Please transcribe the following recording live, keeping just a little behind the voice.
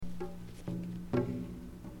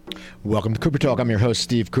Welcome to Cooper Talk. I'm your host,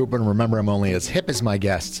 Steve Cooper, and remember, I'm only as hip as my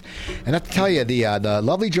guests. And I have to tell you, the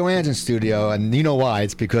lovely Joanne's in studio, and you know why?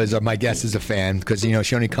 It's because my guest is a fan, because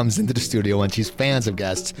she only comes into the studio when she's fans of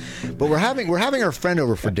guests. But we're having her friend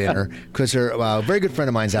over for dinner because her very good friend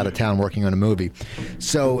of mine's out of town working on a movie.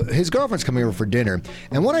 So his girlfriend's coming over for dinner,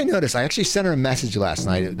 and what I noticed, I actually sent her a message last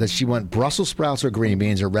night that she went Brussels sprouts or green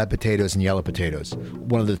beans or red potatoes and yellow potatoes,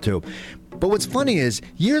 one of the two. But what's funny is,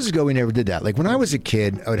 years ago, we never did that. Like, when I was a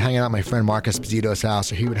kid, I would hang out at my friend Mark Esposito's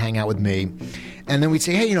house, or he would hang out with me. And then we'd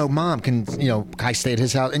say, hey, Mom, can I stay at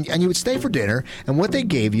his house? And you would stay for dinner, and what they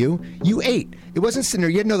gave you, you ate. It wasn't sitting there.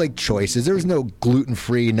 You had no, choices. There was no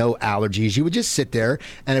gluten-free, no allergies. You would just sit there,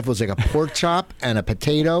 and if it was like a pork chop and a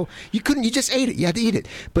potato, you just ate it. You had to eat it.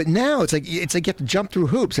 But now, it's like you have to jump through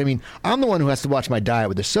hoops. I mean, I'm the one who has to watch my diet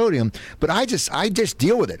with the sodium, but I just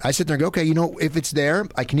deal with it. I sit there and go, okay, if it's there,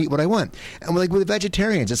 I can eat what I want. And with the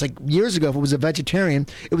vegetarians, it's like years ago, if it was a vegetaririan,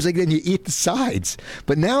 it was like then you eat the sides.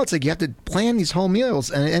 But now it's like you have to plan these whole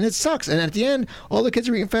meals, and it sucks. And at the end, all the kids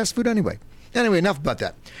are eating fast food anyway. Anyway, enough about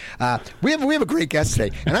that. We have a great guest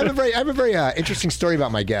today, and I have a very interesting story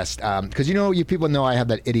about my guest, because you people know I have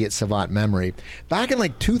that idiot savant memory. Back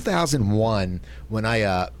in 2001, when I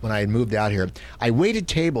had moved out here, I waited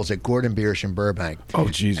tables at Gordon Biersch in Burbank. Oh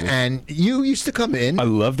Jesus! And you used to come in. I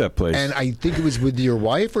love that place. And I think it was with your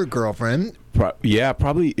wife or girlfriend. Yeah,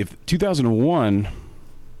 probably. If 2001,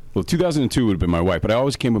 2002 would have been my wife, but I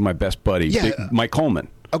always came with my best buddy, Mike Coleman.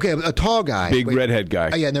 Okay, a tall guy. Big redhead guy.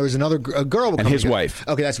 Oh, yeah, and there was a girl. And his wife.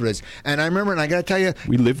 Okay, that's what it is. And I remember, and I got to tell you.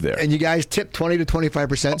 We lived there. And you guys tipped 20 to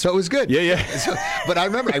 25%, so it was good. Yeah. But I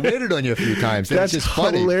remember I waited on you a few times. That's just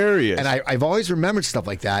hilarious. Funny. And I've always remembered stuff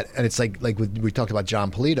like that. And it's like we talked about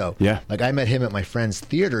John Polito. Yeah. Like I met him at my friend's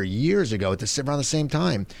theater years ago around the same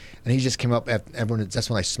time. And he just came up, that's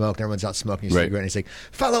when I smoked. Everyone's out smoking a cigarette. And he's like,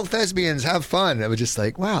 fellow thespians, have fun. And I was just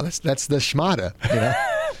like, wow, that's the schmata,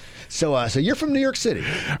 So you're from New York City.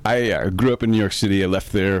 I grew up in New York City. I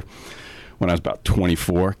left there when I was about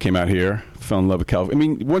 24. Came out here, fell in love with California. I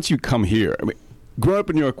mean, once you come here, growing up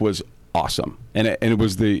in New York was awesome, and it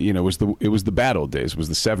was it was the bad old days. It was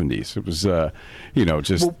the 70s. It was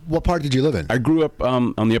just. Well, what part did you live in? I grew up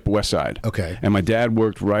on the Upper West Side. Okay. And my dad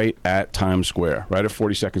worked right at Times Square, right at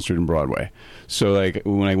 42nd Street and Broadway. So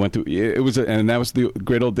when I went to and that was the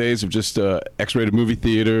great old days of just X-rated movie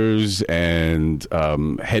theaters and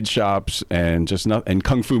head shops and and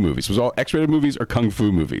kung fu movies. It was all X-rated movies or kung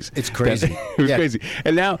fu movies. It's crazy. It was crazy.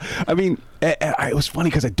 And now, I mean, it was funny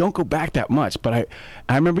because I don't go back that much, but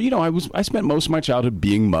I remember, I spent most of my childhood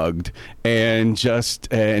being mugged and just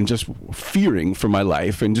fearing for my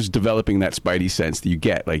life and just developing that spidey sense that you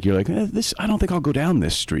get. Like you're like, this. I don't think I'll go down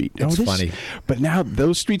this street. It's funny, but now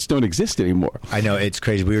those streets don't exist anymore. I know, it's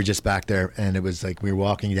crazy. We were just back there, and it was like we were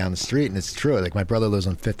walking down the street, and it's true. Like my brother lives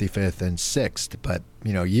on 55th and 6th, but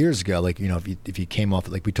years ago, if you came off,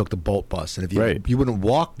 we took the Bolt bus, and if you wouldn't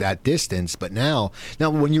walk that distance. But now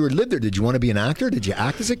when you lived there, did you want to be an actor? Did you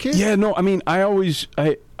act as a kid? Yeah, no. I mean,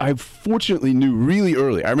 I fortunately knew really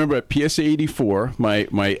early. I remember at PSA 84,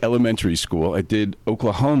 my elementary school. I did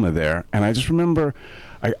Oklahoma there, and I just remember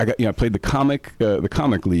I played the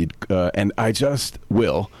comic lead, and I just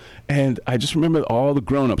and I just remember all the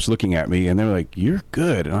grown-ups looking at me, and they were like, "You're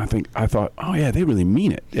good." And I thought, "Oh yeah, they really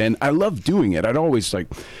mean it." And I loved doing it. I'd always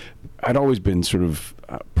been sort of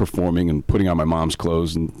performing and putting on my mom's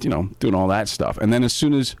clothes and doing all that stuff. And then as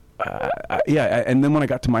soon as and then when I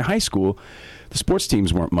got to my high school, the sports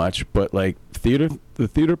teams weren't much, but the theater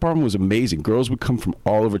department was amazing. Girls would come from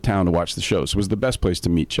all over town to watch the shows. It was the best place to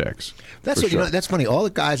meet chicks. That's what, that's funny. All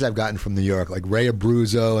the guys I've gotten from New York, like Ray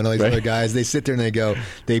Abruzzo and all these other guys, they sit there and they go,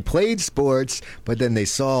 they played sports, but then they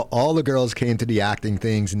saw all the girls came to the acting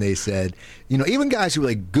things, and they said, even guys who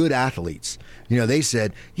were good athletes, they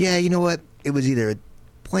said, yeah, you know what? It was either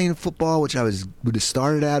playing football, which I would have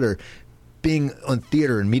started at, or being on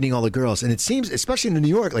theater and meeting all the girls. And it seems, especially in New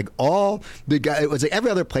York, all the guys, it was every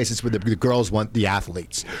other place is where the girls want the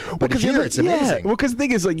athletes. But here it's amazing. Yeah. Well, because the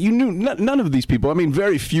thing is, you knew none of these people, I mean,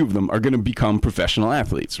 very few of them are going to become professional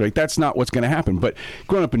athletes, right? That's not what's going to happen. But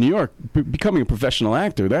growing up in New York, becoming a professional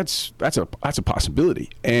actor, that's a possibility.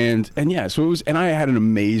 And yeah, so it was, and I had an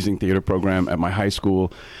amazing theater program at my high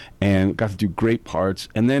school and got to do great parts.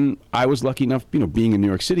 And then I was lucky enough, being in New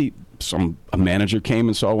York City, a manager came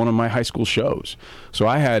and saw one of my high school shows. So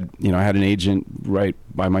I had an agent right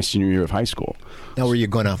by my senior year of high school. Now, were you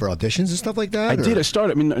going out for auditions and stuff like that? I did. I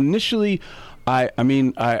started. I mean, initially, I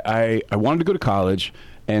wanted to go to college,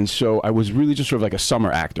 And so I was really just sort of like a summer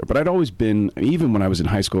actor. But I'd always been, even when I was in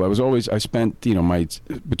high school, I spent,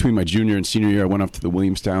 between my junior and senior year, I went up to the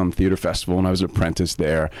Williamstown Theater Festival, and I was an apprentice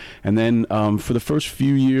there. And then for the first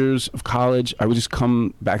few years of college, I would just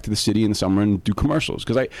come back to the city in the summer and do commercials.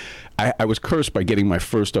 Because I was cursed by getting my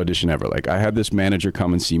first audition ever. Like, I had this manager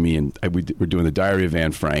come and see me, and we were doing The Diary of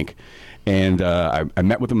Anne Frank. And I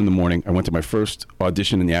met with him in the morning. I went to my first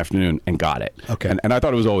audition in the afternoon and got it. Okay. And I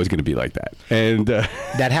thought it was always going to be like that. And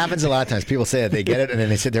that happens a lot of times. People say that they get it, and then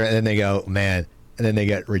they sit there, and then they go, man. And then they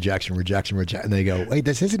get rejection. And they go, wait,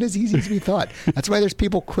 this isn't as easy as we thought. That's why there's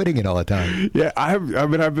people quitting it all the time. Yeah,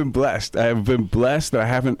 I've been blessed. I've been blessed that I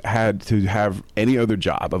haven't had to have any other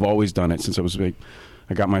job. I've always done it since I was big.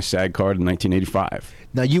 I got my SAG card in 1985.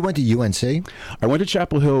 Now, you went to UNC? I went to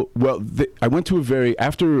Chapel Hill. Well, I went to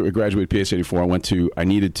after I graduated PS 84, I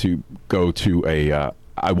needed to go to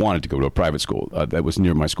I wanted to go to a private school that was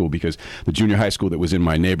near my school, because the junior high school that was in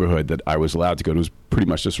my neighborhood that I was allowed to go to was pretty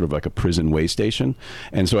much just sort of like a prison way station.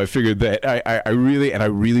 And so I figured that I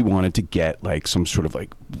really wanted to get like some sort of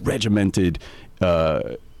like regimented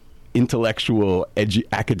intellectual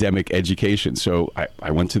academic education. So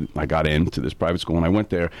I got into this private school, and I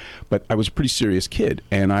went there, but I was a pretty serious kid,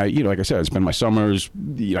 and like I said, I spend my summers,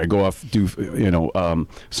 I go off, do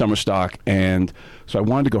summer stock, and so I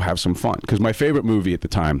wanted to go have some fun, because my favorite movie at the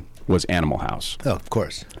time was Animal House. Oh, of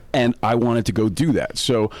course. And I wanted to go do that.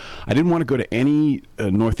 So I didn't want to go to any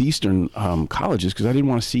Northeastern colleges, because I didn't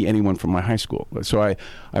want to see anyone from my high school. So I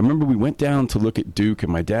remember we went down to look at Duke,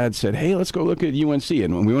 and my dad said, hey, let's go look at UNC.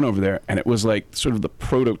 And when we went over there, and it was like sort of the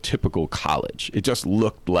prototypical college. It just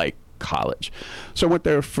looked like college. So I went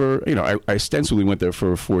there for, I ostensibly went there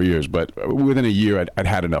for 4 years, but within a year I'd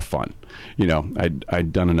had enough fun.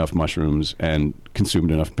 I'd done enough mushrooms and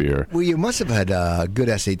consumed enough beer. Well, you must have had good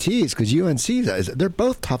SATs, because UNC, they're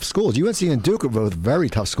both tough schools. UNC and Duke are both very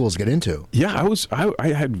tough schools to get into. Yeah, I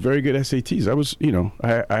had very good SATs. I was,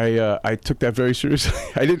 I took that very seriously.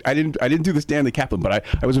 I didn't do the Stanley Kaplan, but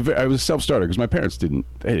I was a self-starter, because my parents didn't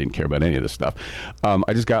care about any of this stuff.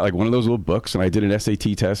 I just got like one of those little books, and I did an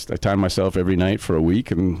SAT test. I timed myself every night for a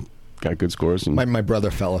week and got good scores. And my brother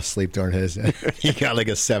fell asleep during his. He got like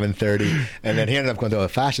a 730, and then he ended up going to a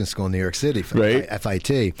fashion school in New York City for FIT.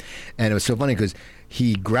 And it was so funny because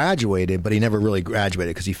he graduated, but he never really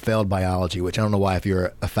graduated because he failed biology, which I don't know why, if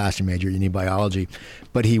you're a fashion major, you need biology.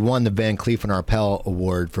 But he won the Van Cleef & Arpels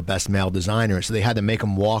Award for Best Male Designer, so they had to make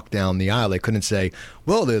him walk down the aisle. They couldn't say,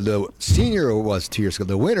 well, the senior was 2 years ago.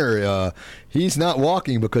 The winner, he's not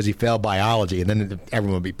walking because he failed biology, and then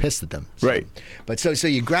everyone would be pissed at them. So, right. But so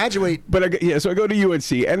you graduate. But so I go to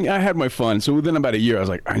UNC, and I had my fun. So within about a year, I was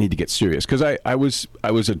like, I need to get serious, because I was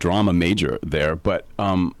a drama major there, but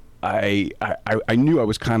I knew I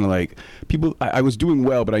was kind of like people. I was doing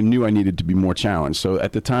well, but I knew I needed to be more challenged. So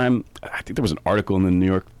at the time, I think there was an article in the New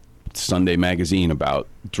York Sunday magazine about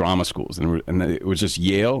drama schools, and it was just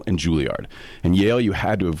Yale and Juilliard. And Yale, you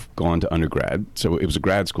had to have gone to undergrad, so it was a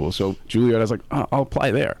grad school. So Juilliard, I was like, oh, I'll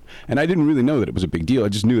apply there. And I didn't really know that it was a big deal. I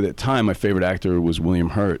just knew at the time my favorite actor was William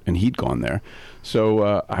Hurt, and he'd gone there.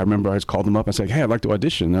 So I remember I just called them up and said, hey, I'd like to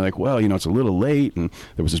audition. And they're like, well, it's a little late. And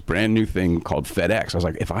there was this brand new thing called FedEx. I was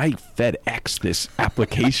like, if I FedEx this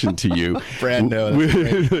application to you, brand new,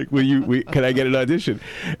 like, can I get an audition?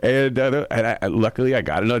 And luckily I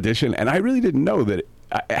got an audition. And I really didn't know that.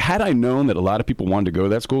 Had I known that a lot of people wanted to go to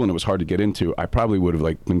that school and it was hard to get into, I probably would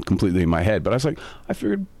have been completely in my head. But I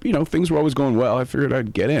figured, things were always going well. I figured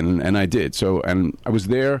I'd get in, and I did. So, and I was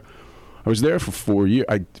there for 4 years.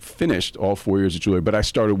 I finished all 4 years at Juilliard, but I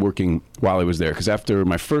started working while I was there, because after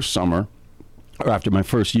my first summer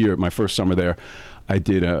there, I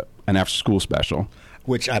did an after-school special.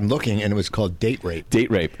 Which I'm looking, and it was called Date Rape.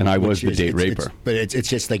 Date Rape, and I was the date raper. But it's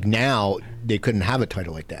just like now they couldn't have a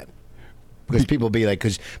title like that. Because people be like,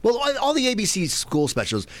 all the ABC school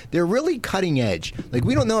specials, they're really cutting edge. Like,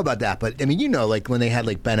 we don't know about that, but I mean, like when they had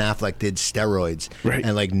like Ben Affleck did steroids, right,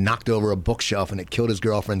 and like knocked over a bookshelf and it killed his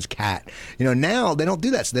girlfriend's cat. Now they don't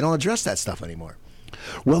do that, so they don't address that stuff anymore.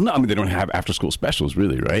 Well, no, I mean, they don't have after-school specials,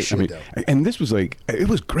 really, right? Sure, I mean, and this was it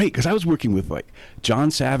was great, because I was working with like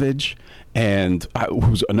John Savage, and who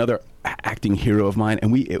was another acting hero of mine,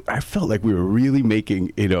 and I felt like we were really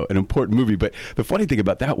making an important movie. But the funny thing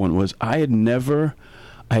about that one was I had never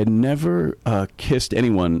kissed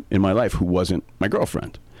anyone in my life who wasn't my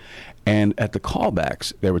girlfriend. And at the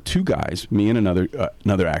callbacks, there were two guys, me and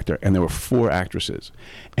another actor, and there were four actresses.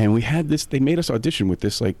 And we had this, they made us audition with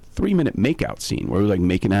this 3-minute makeout scene where we were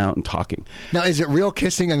making out and talking. Now, is it real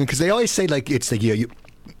kissing? I mean, because they always say it's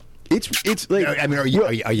It's like, I mean, are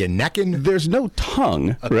you necking? there's no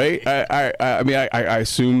tongue, right? I mean, I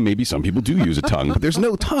assume maybe some people do use a tongue, but there's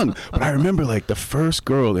no tongue. But I remember like the first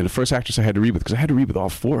girl and the first actress I had to read with, because I had to read with all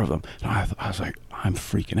four of them. And I was like, I'm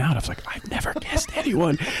freaking out. I was like, I've never kissed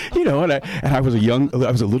anyone, you know. And I was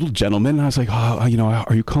a little gentleman. And I was like, oh, you know,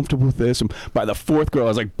 are you comfortable with this? And by the fourth girl, I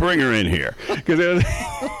was like, bring her in here, because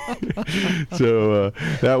so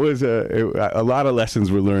that was a lot of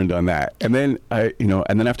lessons were learned on that. And then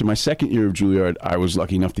and then after my second year of Juilliard, I was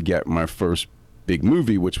lucky enough to get my first big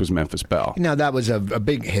movie, which was Memphis Belle. Now that was a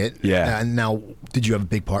big hit. Yeah. Now, did you have a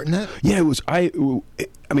big part in that? Yeah, it was. I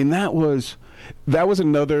mean, that was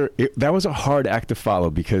a hard act to follow,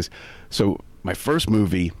 because so my first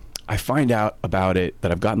movie, I find out about it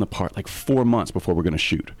that I've gotten the part like 4 months before we're going to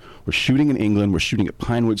shoot. We're shooting in England. We're shooting at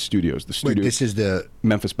Pinewood Studios. The studio. Wait, this is the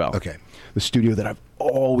Memphis Belle. Okay. The studio that I've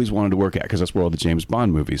always wanted to work at, because that's where all the James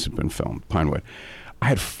Bond movies have been filmed. Pinewood. I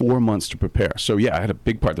had 4 months to prepare. So yeah, I had a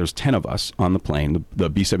big part. There's 10 of us on the plane. The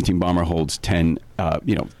B-17 bomber holds 10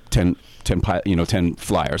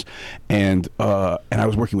 flyers, and I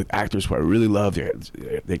was working with actors who I really loved.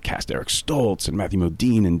 They cast Eric Stoltz and Matthew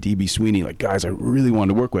Modine and D.B. Sweeney, like guys I really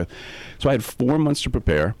wanted to work with. So I had 4 months to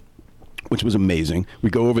prepare, which was amazing. We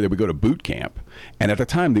go over there, we go to boot camp, and at the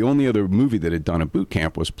time, the only other movie that had done a boot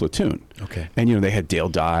camp was Platoon. Okay. And they had Dale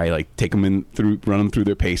Dye, like take them run them through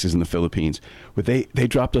their paces in the Philippines. But they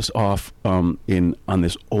dropped us off on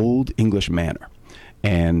this old English manor.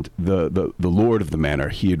 And the lord of the manor,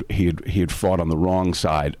 he had fought on the wrong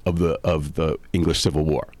side of the English Civil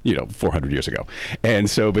War, 400 years ago, and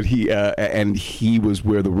so he was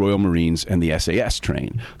where the Royal Marines and the SAS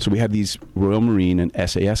train. So we had these Royal Marine and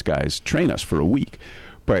SAS guys train us for a week,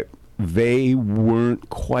 but they weren't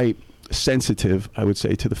quite sensitive, I would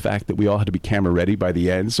say, to the fact that we all had to be camera ready by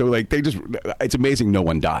the end. So like it's amazing no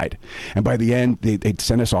one died. And by the end they'd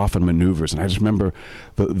send us off on maneuvers, and I just remember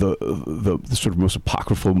the sort of most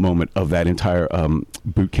apocryphal moment of that entire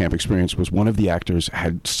boot camp experience was one of the actors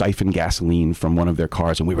had siphoned gasoline from one of their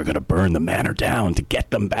cars, and we were going to burn the manor down to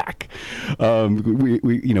get them back.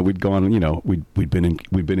 We'd gone, we'd been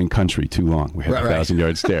in country too long. We had a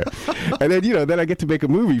 1,000-yard stare. And then then I get to make a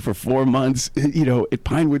movie for 4 months, at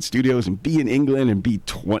Pinewood Studios, and be in England and be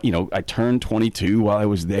 20. I turned 22 while I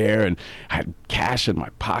was there, and I had cash in my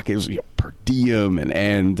pocket. It was per diem,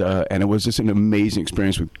 and it was just an amazing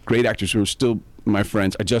experience with great actors who are still my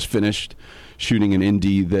friends. I just finished shooting an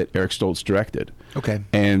indie that Eric Stoltz directed. Okay.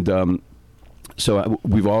 And so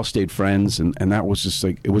we've all stayed friends, and that was just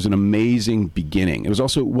like, it was an amazing beginning. It was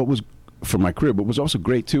also what was for my career, but what was also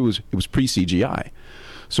great too was it was pre-CGI.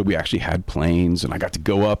 So we actually had planes, and I got to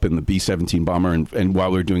go up in the B-17 bomber, and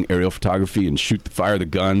while we were doing aerial photography and fire the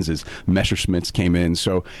guns as Messerschmitts came in.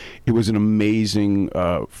 So it was an amazing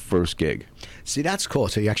first gig. See, that's cool.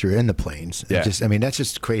 So you actually were in the planes. Yeah. That's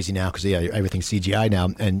just crazy now, because everything's CGI now,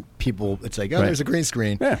 and people, it's like, Right. There's a green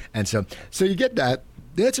screen. Yeah. And so you get that.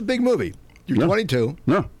 That's a big movie. You're 22.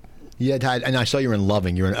 No. Yeah, and I saw you were in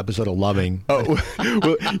Loving. You were in an episode of Loving. Oh,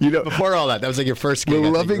 well, before all that was like your first gig. Well,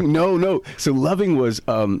 Loving, no. So Loving was,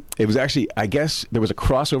 it was actually, I guess there was a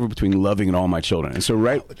crossover between Loving and All My Children. And so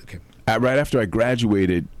right after I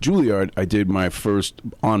graduated Juilliard, I did my first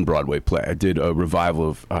on-Broadway play. I did a revival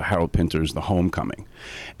of Harold Pinter's The Homecoming.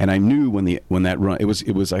 And I knew when that run, it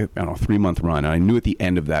was I don't know, a 3-month run. And I knew at the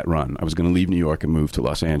end of that run, I was going to leave New York and move to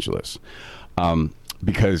Los Angeles.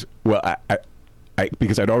 Because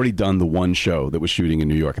I'd already done the one show that was shooting in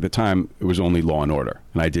New York. At the time, it was only Law and Order,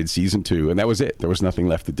 and I did season 2, and that was it. There was nothing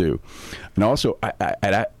left to do. And also,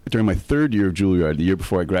 during my third year of Juilliard, the year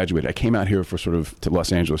before I graduated, I came out here to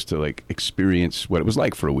Los Angeles to like experience what it was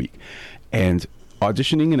like for a week. And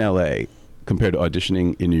auditioning in LA compared to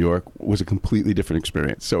auditioning in New York was a completely different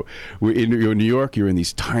experience. So you're in New York, you're in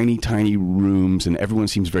these tiny, tiny rooms, and everyone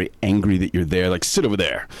seems very angry that you're there. Like, sit over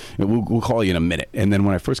there, and we'll call you in a minute. And then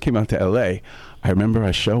when I first came out to LA, I remember I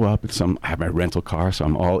show up at I have my rental car, so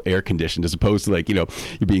I'm all air conditioned, as opposed to you're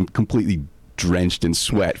being completely drenched in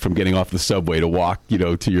sweat from getting off the subway to walk,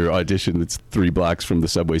 to your audition that's 3 blocks from the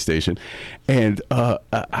subway station. And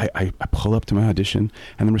I pull up to my audition,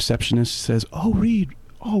 and the receptionist says, "Oh, Reed,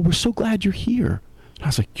 we're so glad you're here." And I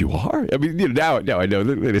was like, "You are?" I mean, now I know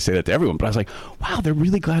they say that to everyone, but I was like, "Wow, they're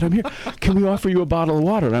really glad I'm here. Can we offer you a bottle of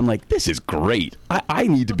water?" And I'm like, "This is great. I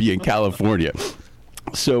need to be in California."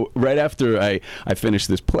 So right after I finished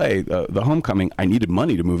this play, The Homecoming, I needed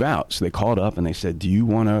money to move out. So they called up and they said, "Do you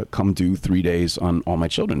want to come do 3 days on All My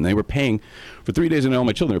Children?" And they were paying, for 3 days on All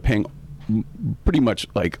My Children, they were paying pretty much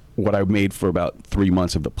like what I made for about 3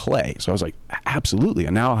 months of the play. So I was like, absolutely.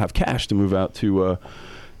 And now I'll have cash to move out to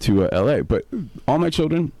LA. But All My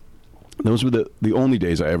Children Those were the only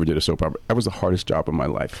days I ever did a soap opera. That was the hardest job of my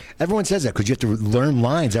life. Everyone says that because you have to learn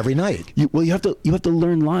lines every night. You have to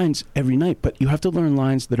learn lines every night, but you have to learn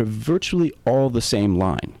lines that are virtually all the same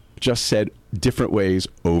line, just said different ways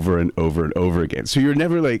over and over and over again. So you're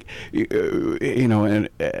never like, and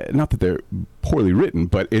not that they're poorly written,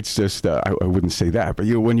 but it's just I wouldn't say that. But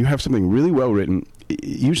when you have something really well written,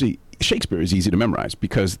 usually Shakespeare is easy to memorize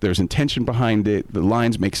because there's intention behind it. The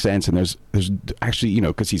lines make sense, and there's actually,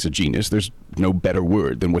 because he's a genius, there's no better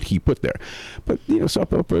word than what he put there. But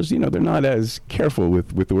soap operas, they're not as careful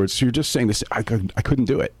with the words. So you're just saying this. I couldn't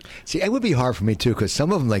do it. See, it would be hard for me too because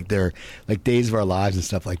some of them, like they're like Days of Our Lives and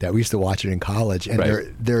stuff like that. We used to watch it in college, and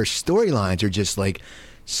their storylines are just like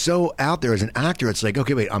so out there. As an actor, it's like,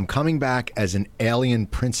 okay, wait, I'm coming back as an alien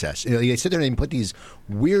princess. They sit there and put these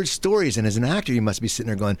weird stories, and as an actor, you must be sitting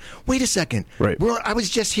there going, wait a second, right? I was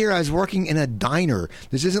just here. I was working in a diner.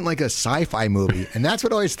 This isn't like a sci-fi movie, and that's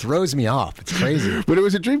what always throws me off. It's crazy. But it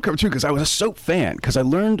was a dream come true because I was a soap fan. Because I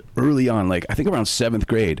learned early on, like I think around 7th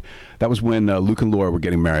grade, that was when Luke and Laura were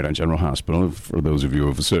getting married on General Hospital. For those of you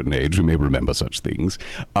of a certain age who may remember such things,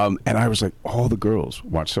 and I was like, all the girls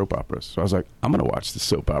watch soap operas, so I was like, I'm going to watch the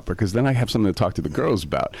soap opera because then I have something to talk to the girls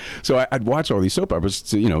about. So I'd watch all these soap operas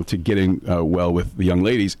to getting well with the young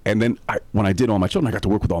ladies. And then when I did All My Children, I got to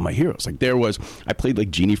work with all my heroes. Like I played like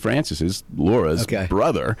Jeannie Francis's, Laura's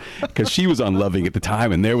brother, because she was on Loving at the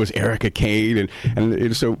time, and there was Erica Kane,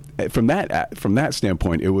 and so from that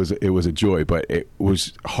standpoint, it was a joy, but it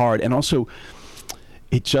was hard, and also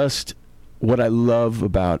what I love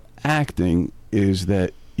about acting is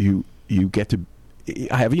that you get to,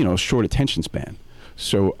 I have a short attention span.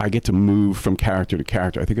 So I get to move from character to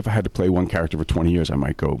character. I think if I had to play one character for 20 years, I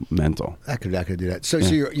might go mental. I could do that. So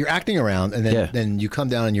you're acting around, and then you come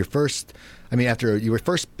down, and your first, after your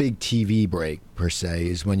first big TV break per se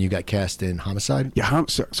is when you got cast in Homicide. Yeah.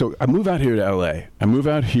 So I move out here to LA. I move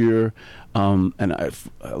out here, and I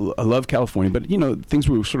love California, but things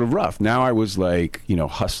were sort of rough. Now I was like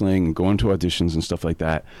hustling, going to auditions and stuff like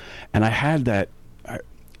that, and I had that.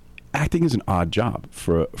 Acting is an odd job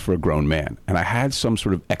for a grown man, and I had some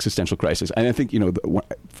sort of existential crisis. And I think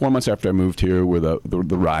 4 months after I moved here were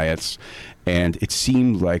the riots, and it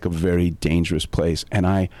seemed like a very dangerous place. And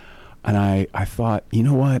I thought, you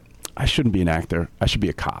know what? I shouldn't be an actor. I should be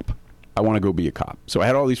a cop. I want to go be a cop. So I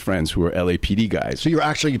had all these friends who were LAPD guys. So you were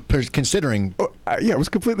actually considering... I was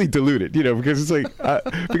completely deluded, because it's like...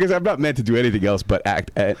 because I'm not meant to do anything else but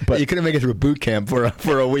act. But you couldn't make it through boot camp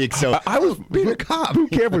for a week, so I was being a cop.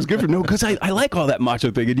 Boot camp was good for no, because I like all that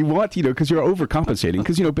macho thing, and you want, because you're overcompensating,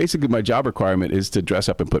 because, basically my job requirement is to dress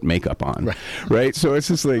up and put makeup on, right? So it's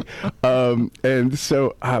just like... and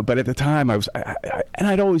so... but at the time, I was... and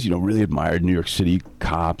I'd always, really admired New York City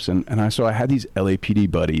cops, and so I had these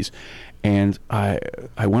LAPD buddies. And I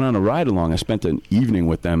went on a ride along. I spent an evening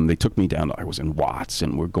with them. They took me down. I was in Watts,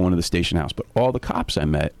 and we're going to the station house. But all the cops I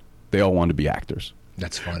met, they all wanted to be actors.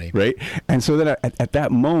 That's funny. Right? And so then at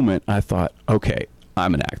that moment, I thought, okay,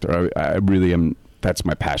 I'm an actor. I really am. That's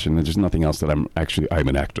my passion. There's nothing else that I'm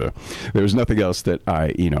an actor. There's nothing else that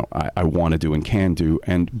I want to do and can do.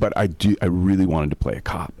 But I really wanted to play a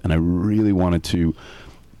cop. And I really wanted to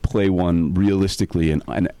play one realistically and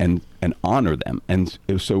honor them. And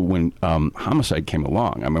so when Homicide came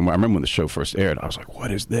along, I remember when the show first aired, I was like,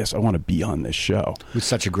 what is this? I want to be on this show. It was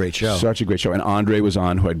such a great show. Such a great show. And Andre was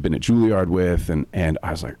on, who I'd been at Juilliard with, and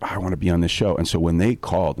I was like, I want to be on this show. And so when they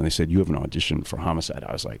called and they said, you have an audition for Homicide,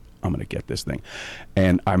 I was like, I'm going to get this thing.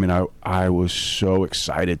 And I was so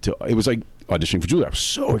excited it was like auditioning for Juilliard. I was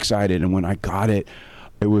so excited. And when I got it,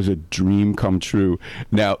 it was a dream come true.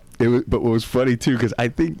 Now, but what was funny, too, because I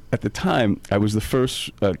think at the time, I was the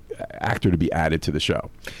first actor to be added to the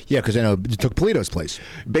show. Yeah, because I know you took Polito's place.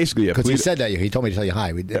 Basically, yeah. Because he said that. He told me to tell you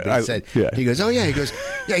hi. He goes, oh, yeah. He goes,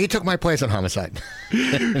 yeah, he took my place on Homicide.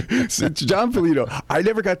 So Jon Polito, I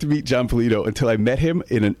never got to meet Jon Polito until I met him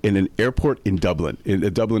in an airport in Dublin, in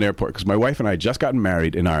a Dublin airport, because my wife and I had just gotten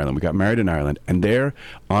married in Ireland. We got married in Ireland, and there,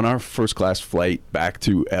 on our first-class flight back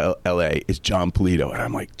to L.A., is Jon Polito. And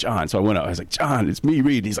I'm like, John. So I went out. I was like, John, it's me,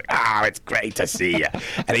 Reed. He's like, it's great to see you.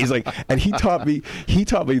 And he's like, and he taught me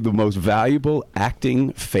the most valuable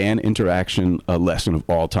acting fan interaction lesson of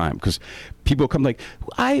all time, because people come like,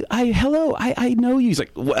 hello, I know you. He's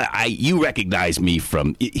like, well, you recognize me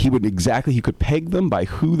from. He could peg them by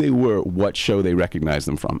who they were, what show they recognized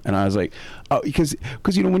them from. And I was like, oh, because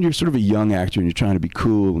when you're sort of a young actor and you're trying to be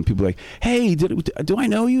cool, and people are like, hey, do I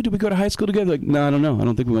know you? Did we go to high school together? Like, no, I don't know. I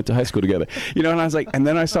don't think we went to high school together. And I was like, and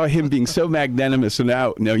then I saw him being so magnanimous. So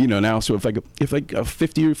now, so if like a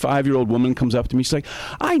 55-year-old woman comes up to me, she's like,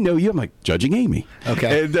 I know you. I'm like, judging Amy.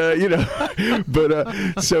 Okay. And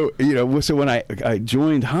but so when I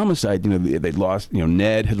joined Homicide, they'd lost,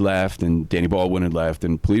 Ned had left and Danny Baldwin had left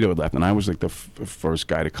and Polito had left, and I was like the first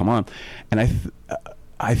guy to come on, and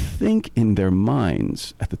I think in their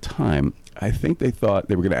minds at the time, I think they thought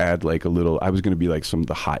they were going to add like a little. I was going to be like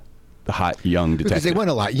the hot young detective. Because they went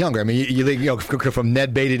a lot younger. I mean, you from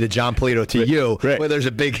Ned Beatty to John Polito to you. Right. Well, there's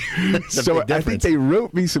a big. So I think they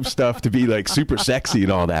wrote me some stuff to be like super sexy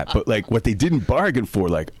and all that, but like what they didn't bargain for,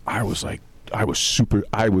 like I was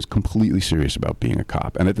completely serious about being a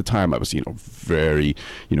cop. And at the time I was, very,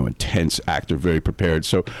 intense actor, very prepared.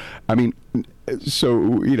 So, I mean,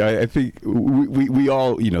 I think we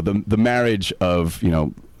all, the marriage of,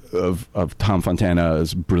 of Tom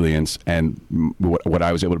Fontana's brilliance and what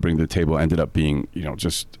I was able to bring to the table ended up being,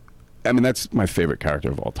 that's my favorite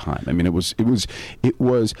character of all time. I mean, it was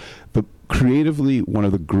creatively one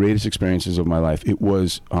of the greatest experiences of my life. It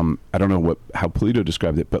was, I don't know how Polito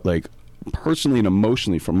described it, but like, personally and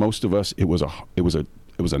emotionally, for most of us, it was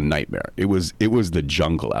a nightmare. It was the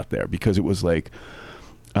jungle out there, because it was like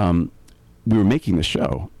we were making the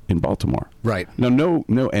show in Baltimore. Right. Now, no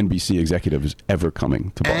NBC executive is ever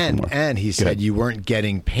coming to Baltimore. And he said you weren't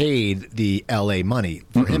getting paid the L.A. money.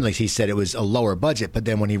 For him, like he said, it was a lower budget. But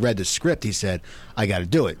then when he read the script, he said, I got to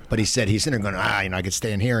do it. But he said he's sitting there going, I could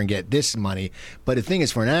stay in here and get this money. But the thing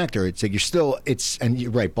is, for an actor, it's like and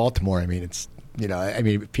you're right, Baltimore, I mean, it's,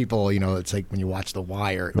 people, it's like when you watch The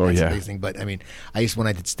Wire. Oh, yeah. Amazing. But, I mean, when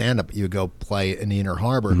I did stand-up, you would go play in the Inner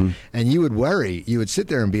Harbor, and you would worry. You would sit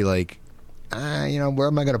there and be like, where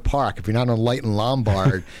am I going to park? If you're not on Light and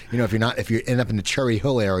Lombard, if you end up in the Cherry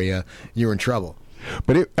Hill area, you're in trouble.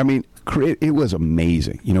 But it was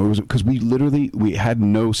amazing. It was because we had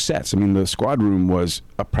no sets. I mean, the squad room was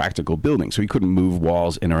a practical building, so we couldn't move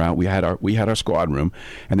walls in or out. We had our squad room,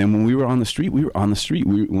 and then when we were on the street, we were on the street.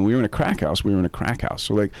 When we were in a crack house, we were in a crack house.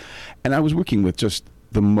 So and I was working with just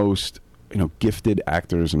the most gifted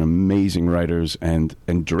actors and amazing writers and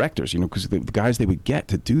directors, because the guys they would get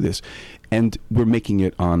to do this, and we're making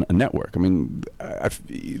it on a network. I mean,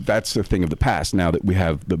 that's the thing of the past now that we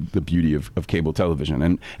have the beauty of cable television,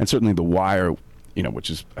 and certainly The Wire, which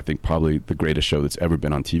is I think probably the greatest show that's ever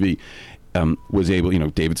been on TV, was able,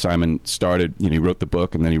 David Simon started, he wrote the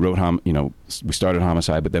book, and then he wrote, we started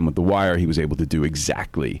Homicide, but then with The Wire, he was able to do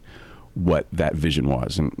exactly what that vision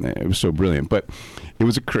was, and it was so brilliant. But it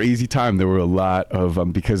was a crazy time. There were a lot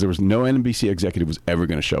of because there was no NBC executive was ever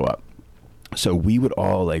going to show up, so we would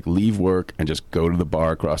all like leave work and just go to the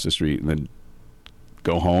bar across the street and then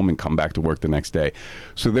go home and come back to work the next day.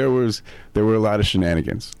 So there were a lot of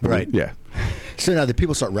shenanigans. Right. Yeah. So now, did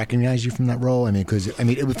people start recognizing you from that role? I mean, because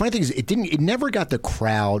the funny thing is, it never got the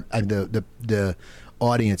crowd and the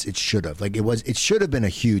audience it should have. Like it should have been a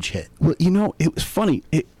huge hit. Well, it was funny.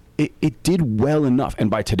 It did well enough,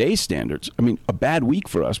 and by today's standards, I mean, a bad week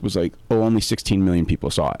for us was like, only 16 million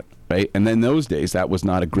people saw it, right? And then those days, that was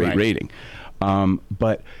not a great rating.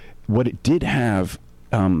 But what it did have,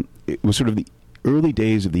 it was sort of the early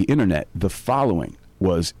days of the internet. The following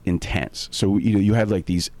was intense. So you had like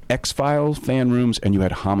these X-Files fan rooms and you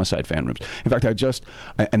had Homicide fan rooms. In fact,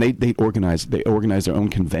 they organized their own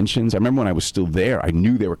conventions. I remember when I was still there, I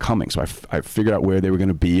knew they were coming, so I figured out where they were going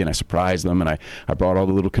to be, and I surprised them, and I brought all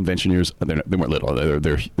the little conventioneers. They weren't little;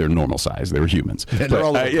 they're normal size. They were humans. They're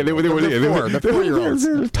all they were 4-year-olds.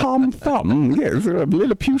 They're Tom Thumb. Yeah, they're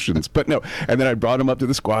Lilliputians. But no, and then I brought them up to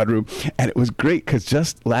the squad room, and it was great because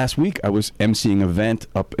just last week I was emceeing an event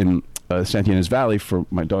up in Santa Ynez Valley for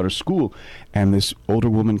my daughter's school, and this older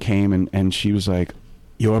woman came and she was like,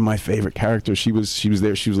 "You're my favorite character." She was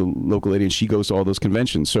there. She was a local lady, and she goes to all those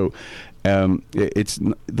conventions. So it's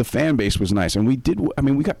the fan base was nice, and we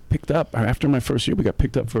got picked up after my first year. We got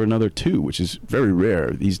picked up for another 2, which is very rare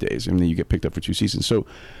these days. I mean, you get picked up for 2 seasons. So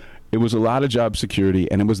it was a lot of job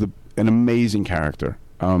security, and it was an amazing character.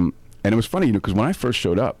 And it was funny, because when I first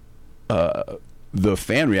showed up, the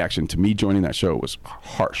fan reaction to me joining that show was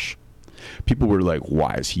harsh. People were like,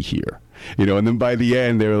 "Why is he here?" And then by the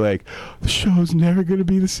end they were like, "The show's never going to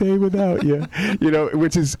be the same without you."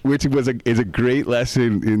 Which is a great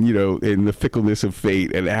lesson in the fickleness of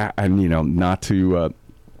fate, and not to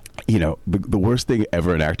the worst thing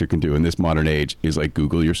ever an actor can do in this modern age is like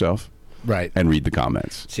Google yourself. Right. and read the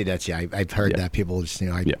comments. See, that's I've heard Yeah. that people just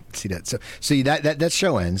I Yeah. see that. So that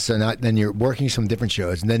show ends. So then you're working some different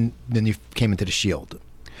shows, and then you came into the Shield.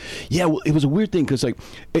 Yeah, well, it was a weird thing because, like,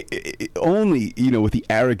 only, with the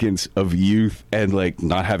arrogance of youth and, like,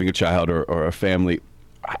 not having a child or a family,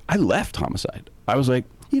 I left Homicide. I was like,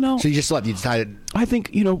 So you just left. You decided. I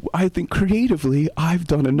think creatively I've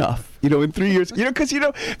done enough, in 3 years, because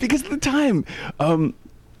at the time, I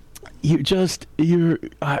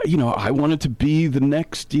wanted to be the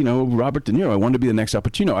next, Robert De Niro. I wanted to be the next Al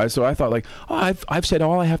Pacino. So I thought, like, I've said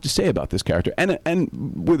all I have to say about this character, and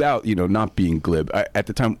without not being glib. At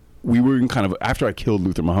the time, we were in kind of after I killed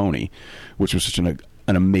Luther Mahoney, which was such an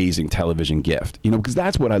amazing television gift, because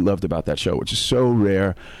that's what I loved about that show, which is so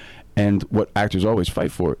rare, and what actors always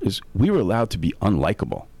fight for is we were allowed to be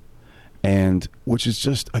unlikable. And which is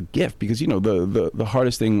just a gift because the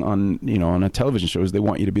hardest thing on on a television show is they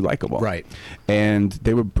want you to be likable, right? And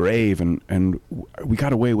they were brave and we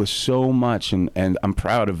got away with so much, and I'm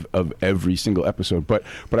proud of every single episode. But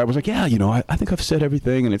I was like, I think I've said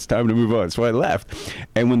everything and it's time to move on. So I left.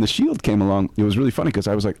 And when The Shield came along, it was really funny because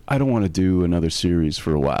I was like, I don't want to do another series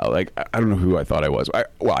for a while. Like I don't know who I thought I was.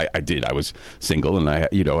 I did. I was single and I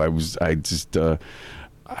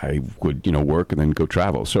would, work and then go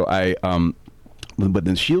travel. So but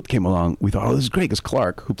then Shield came along. We thought, this is great, because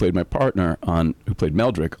Clark, who played my partner who played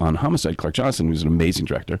Meldrick on Homicide, Clark Johnson, who's an amazing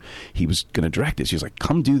director, he was going to direct this. He was like,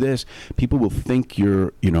 come do this. People will think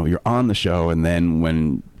you're on the show, and then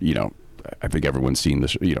when, I think everyone's seen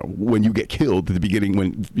this, when you get killed at the beginning,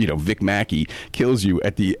 when, Vic Mackey kills you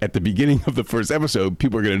at the beginning of the first episode,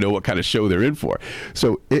 people are going to know what kind of show they're in for.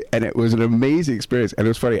 So, it was an amazing experience. And it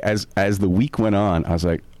was funny, as the week went on, I was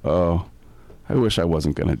like, oh, I wish I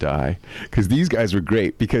wasn't going to die, because these guys were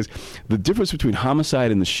great. Because the difference between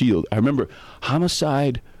Homicide and The Shield, I remember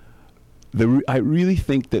Homicide, I really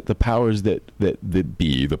think that the powers that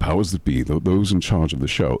be, those in charge of the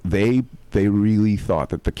show, they really thought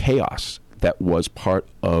that the chaos that was part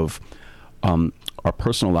of our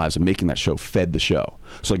personal lives and making that show fed the show.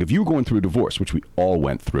 So, like, if you were going through a divorce, which we all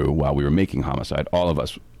went through while we were making Homicide, all of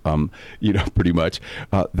us, pretty much,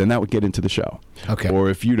 then that would get into the show. Okay. Or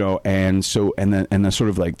if and then sort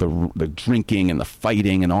of like the drinking and the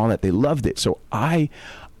fighting and all that, they loved it. So I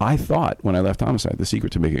thought when I left Homicide, the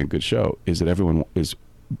secret to making a good show is that everyone is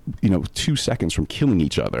 2 seconds from killing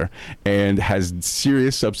each other and has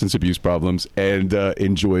serious substance abuse problems and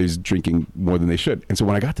enjoys drinking more than they should. And so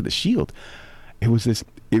when I got to The Shield, it was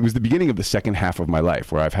the beginning of the second half of my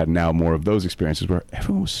life where I've had now more of those experiences where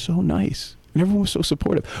everyone was so nice. And everyone was so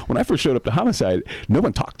supportive. When I first showed up to Homicide, no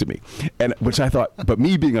one talked to me. And which I thought, but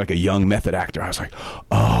me being like a young method actor, I was like,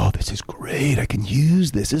 oh, this is great. I can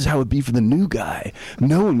use this. This is how it would be for the new guy.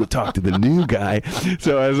 No one would talk to the new guy.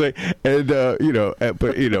 So I was like, and,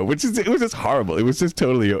 which is, it was just horrible. It was just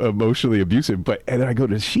totally emotionally abusive. And then I go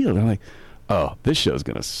to The Shield, and I'm like, oh, this show's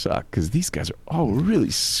going to suck because these guys are all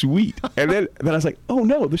really sweet. And then I was like, oh,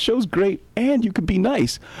 no, the show's great and you can be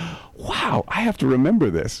nice. Wow, I have to remember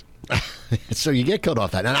this. So you get killed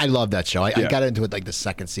off that, and I love that show. I got into it like the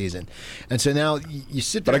second season, and so now you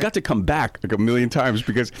sit there. But I got to come back like a million times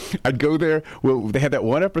because I'd go there. Well, they had that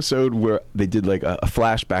one episode where they did like a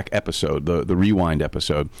flashback episode, the rewind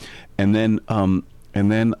episode, and then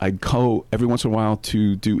I'd go every once in a while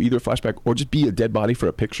to do either a flashback or just be a dead body for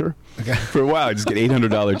a picture. Okay. For a while, I just get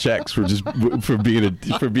 $800 checks for being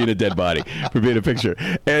a dead body, for being a picture,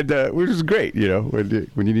 and which is great,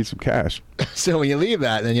 when you need some cash. So when you leave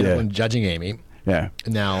that, then when Judging Amy. Yeah.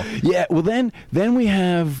 Now. Yeah. Well, then we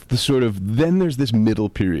have then there's this middle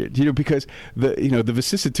period, because the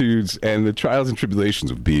vicissitudes and the trials and tribulations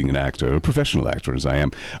of being an actor, a professional actor as I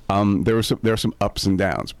am. There are some ups and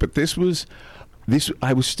downs, but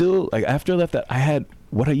I was still, like, after I left that, I had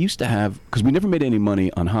what I used to have, because we never made any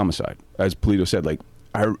money on Homicide. As Polito said, like,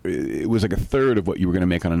 it was like a third of what you were going to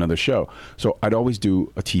make on another show. So I'd always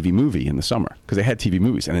do a TV movie in the summer, because they had TV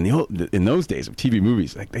movies. And in those days of TV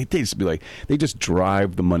movies, like, they used to be like, they just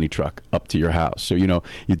drive the money truck up to your house. So, you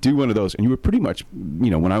do one of those, and you were pretty much,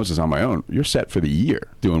 when I was just on my own, you're set for the year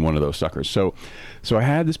doing one of those suckers. So I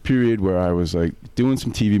had this period where I was, like, doing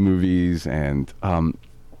some TV movies, and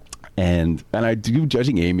I do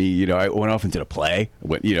Judging Amy. I went off and did a play.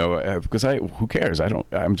 Because who cares?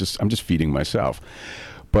 I'm just feeding myself.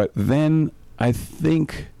 But then I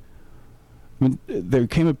think there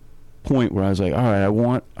came a point where I was like, all right,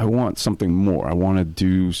 I want something more. I want to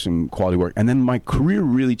do some quality work. And then my career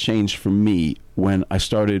really changed for me when I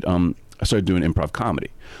started doing improv comedy.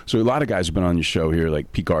 So a lot of guys have been on your show here,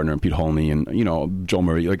 like Pete Gardner and Pete Holney and Joel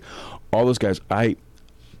Murray, like all those guys.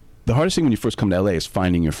 The hardest thing when you first come to LA is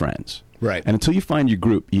finding your friends. Right. And until you find your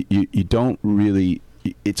group, you don't really.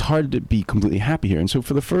 It's hard to be completely happy here. And so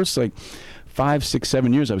for the first 5, 6,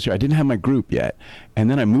 7 years I was here, I didn't have my group yet. And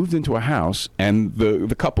then I moved into a house, and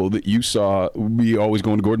the couple that you saw me always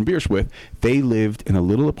going to Gordon Biersch with, they lived in a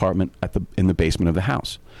little apartment in the basement of the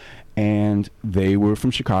house. And they were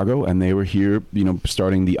from Chicago, and they were here,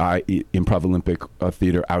 starting the Improv Olympic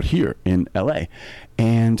Theater out here in L.A.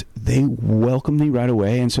 And they welcomed me right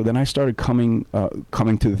away. And so then I started coming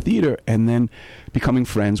to the theater, and then becoming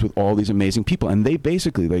friends with all these amazing people. And they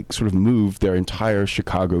basically sort of moved their entire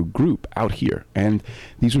Chicago group out here. And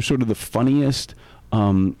these were sort of the funniest,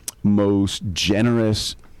 most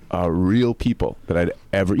generous, real people that I'd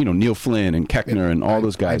ever, Neil Flynn and Keckner and all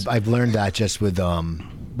those guys. I've learned that just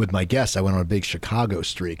with my guests. I went on a big Chicago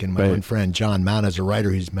streak, and my one friend John Mount is a writer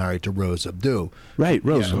who's married to Rose Abdu. Right,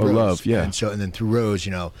 Rose, Rose. Love, yeah. And then through Rose,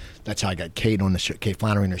 that's how I got Kate on the show, Kate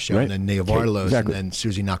Flannery on the show, right. and then Nia Varlos, exactly. and then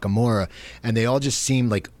Susie Nakamura, and they all just seemed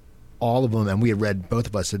like all of them. And we had read, both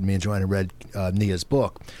of us, me and Joanna, read Nia's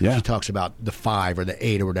book. Yeah. She talks about the 5 or the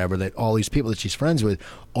 8 or whatever, that all these people that she's friends with,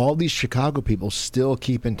 all these Chicago people still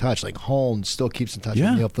keep in touch. Like Holmes still keeps in touch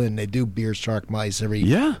with Neil Flynn. They do Beer Shark Mice every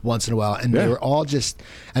once in a while, and they were all just,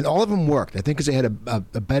 and all of them worked. I think because they had a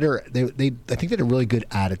better, I think they had a really good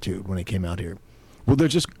attitude when they came out here. Well, they're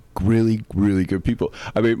just really, really good people.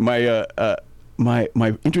 I mean,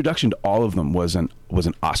 my introduction to all of them was an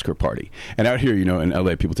Oscar party. And out here, in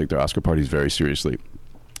LA, people take their Oscar parties very seriously.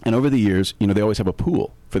 And over the years, they always have a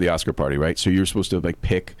pool for the Oscar party, right? So you're supposed to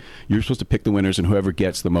pick the winners, and whoever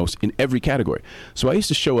gets the most in every category. So I used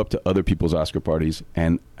to show up to other people's Oscar parties,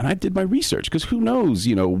 and I did my research, because who knows,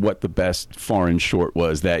 what the best foreign short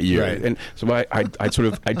was that year. Right. And so I'd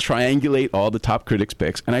triangulate all the top critics'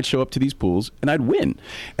 picks, and I'd show up to these pools, and I'd win.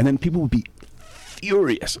 And then people would be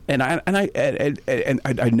furious, and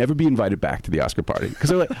I'd never be invited back to the Oscar party,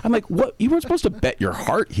 because I'm like, what? You weren't supposed to bet your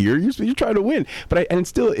heart here. You're trying to win. But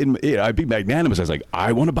I'd be magnanimous. I was like,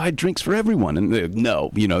 I want to buy drinks for everyone, and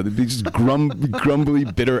no, these just grumbly,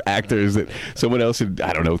 bitter actors that someone else had,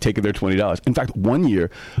 I don't know, taken their $20. In fact, one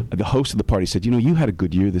year, the host of the party said, you had a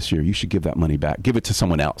good year this year. You should give that money back. Give it to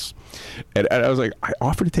someone else. And I was like, I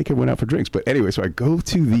offered to take everyone out for drinks, but anyway, so I go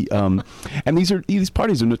to the and these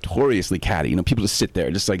parties are notoriously catty. People just sit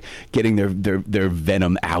there, just getting their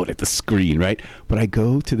venom out at the screen, right? But I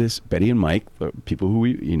go to this, Betty and Mike, people who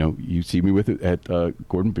you see me with at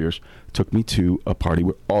Gordon Biersch, took me to a party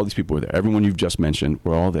where all these people were there. Everyone you've just mentioned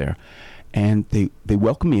were all there, and they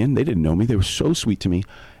welcomed me in. They didn't know me. They were so sweet to me.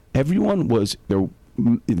 Everyone was their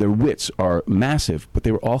wits are massive, but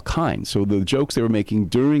they were all kind. So the jokes they were making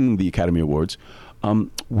during the Academy Awards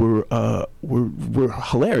were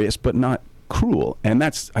hilarious, but not cruel. And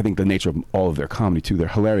that's, I think, the nature of all of their comedy too. They're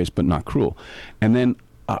hilarious but not cruel. And then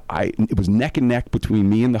it was neck and neck between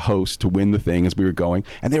me and the host to win the thing as we were going,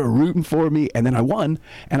 and they were rooting for me, and then I won,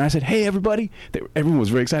 and I said, hey everybody, everyone was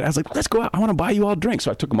very excited. I was like, let's go out, I want to buy you all drinks.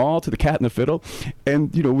 So I took them all to the Cat and the Fiddle,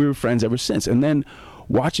 and we were friends ever since. And then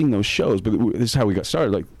watching those shows, but this is how we got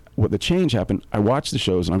started, what the change happened. I watched the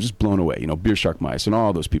shows and I'm just blown away. Beer Shark Mice and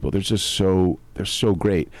all those people, they're so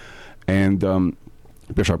great. And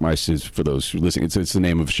Beer Shark Mice is, for those who are listening, it's the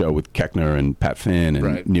name of a show with Keckner and Pat Finn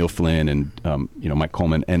and Neil Flynn and Mike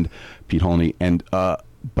Coleman and Pete Holney. And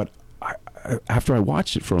but after I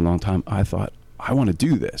watched it for a long time, I thought, I want to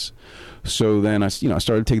do this. So then I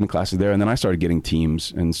started taking the classes there, and then I started getting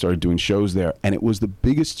teams and started doing shows there. And it was the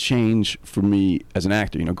biggest change for me as an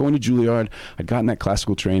actor. Going to Juilliard, I'd gotten that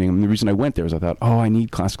classical training. And the reason I went there was I thought, I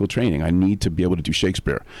need classical training. I need to be able to do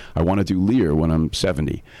Shakespeare. I want to do Lear when I'm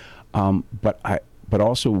 70. But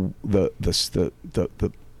also the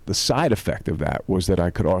side effect of that was that I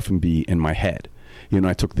could often be in my head.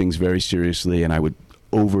 I took things very seriously, and I would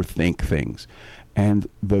overthink things. And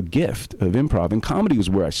the gift of improv and comedy was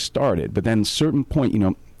where I started. But then at a certain point,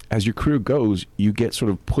 as your career goes, you get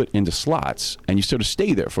sort of put into slots, and you sort of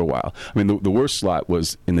stay there for a while. I mean, the worst slot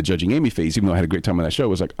was in the Judging Amy phase, even though I had a great time on that show,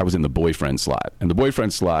 was I was in the boyfriend slot. And the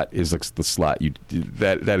boyfriend slot is the slot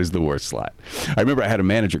that is the worst slot. I remember I had a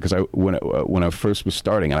manager, because when I first was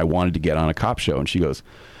starting, and I wanted to get on a cop show, and she goes,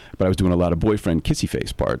 but I was doing a lot of boyfriend kissy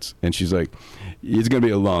face parts. And she's like, it's going to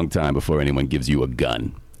be a long time before anyone gives you a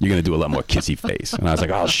gun. You're going to do a lot more kissy face. And I was like,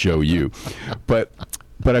 I'll show you. But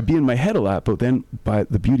I'd be in my head a lot. But then, by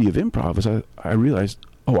the beauty of improv, is I realized,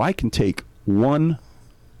 I can take one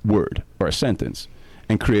word or a sentence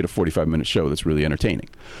and create a 45-minute show that's really entertaining.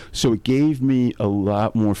 So it gave me a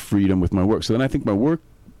lot more freedom with my work. So then I think work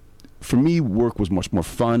was much more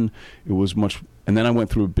fun. It was and then I went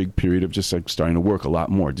through a big period of just starting to work a lot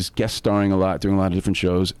more, just guest starring a lot, doing a lot of different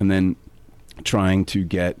shows. And then trying to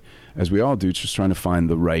get, as we all do, just trying to find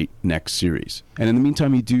the right next series. And in the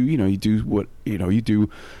meantime, you do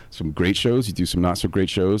some great shows, you do some not so great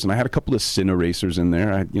shows. And I had a couple of Sin Erasers in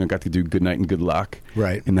there. I got to do Good Night and Good Luck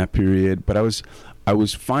in that period. But I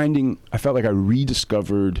felt like I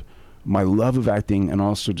rediscovered my love of acting, and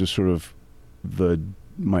also just sort of the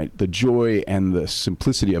joy and the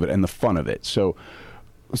simplicity of it and the fun of it. So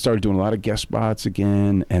I started doing a lot of guest spots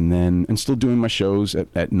again, and still doing my shows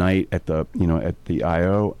at night at the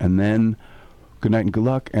IO, and then Good Night and Good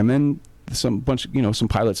Luck, and then some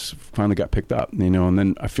pilots finally got picked up, and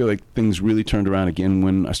then I feel like things really turned around again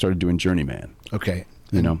when I started doing Journeyman. Okay.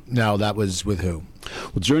 Now that was with who?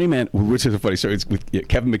 Well, Journeyman, which is a funny story, it's with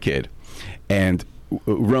Kevin McKidd and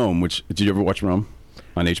Rome. Which, did you ever watch Rome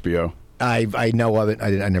on HBO? I know of it.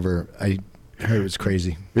 I heard it was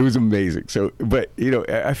crazy. It was amazing. So, but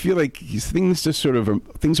I feel like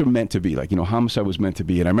things are meant to be. Like, Homicide was meant to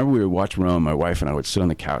be. And I remember we would watch Rome. My wife and I would sit on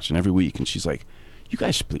the couch, and every week, and she's like, "You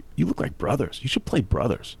guys, you look like brothers. You should play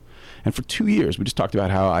brothers." And for 2 years, we just talked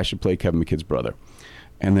about how I should play Kevin McKidd's brother.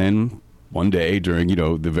 And then one day during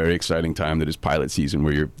the very exciting time that is pilot season,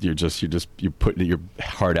 where you're putting your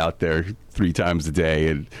heart out there 3 times a day,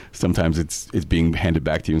 and sometimes it's being handed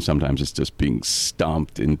back to you, and sometimes it's just being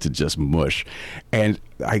stomped into just mush. And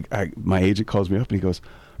my agent calls me up and he goes,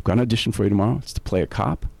 "I've got an audition for you tomorrow. It's to play a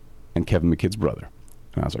cop and Kevin McKidd's brother."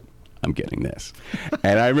 And I was like, "I'm getting this."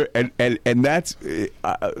 And that's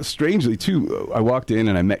strangely too. I walked in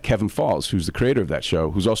and I met Kevin Falls, who's the creator of that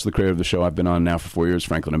show, who's also the creator of the show I've been on now for 4 years,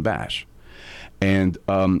 Franklin and Bash. And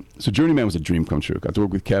so Journeyman was a dream come true. Got to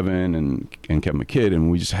work with Kevin and Kevin McKidd, and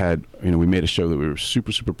we just had, we made a show that we were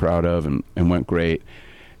super, super proud of, and went great.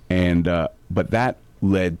 And but that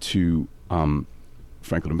led to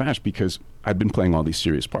Franklin and Bash, because I'd been playing all these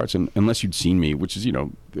serious parts, and unless you'd seen me, which is,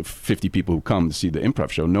 the 50 people who come to see the improv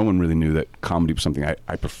show, no one really knew that comedy was something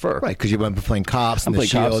I prefer. Right, because you went playing Cops and The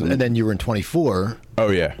Shield, and then you were in 24. Oh,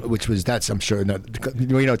 yeah. I'm sure,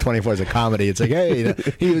 24 is a comedy. It's like, hey,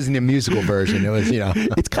 he was in the musical version. It was,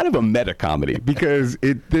 It's kind of a meta comedy, because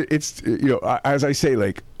it's as I say,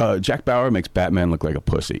 like, Jack Bauer makes Batman look like a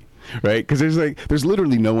pussy. Right, because there's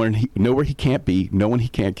literally nowhere he can't be, no one he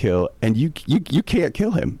can't kill, and you can't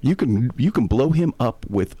kill him. You can blow him up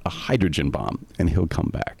with a hydrogen bomb and he'll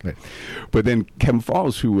come back. Right. But then Kevin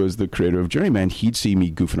Falls, who was the creator of Journeyman, he'd see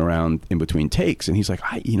me goofing around in between takes, and he's like,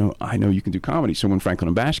 I know you can do comedy. So when Franklin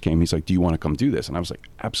and Bash came, he's like, "Do you want to come do this?" And I was like,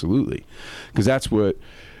 "Absolutely," because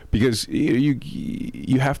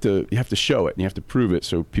you have to show it and you have to prove it,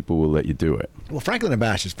 so people will let you do it. Well, Franklin and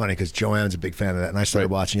Bash is funny because Joanne's a big fan of that, and I started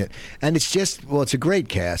watching it, and it's a great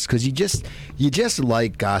cast, because you just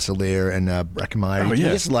like Gosselaar and Breckenmeyer. You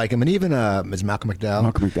just like him, and even is Malcolm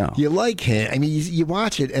McDowell. You like him. I mean, you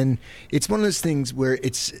watch it, and it's one of those things where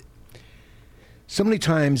it's so many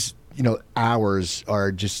times, hours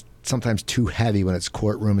are just sometimes too heavy when it's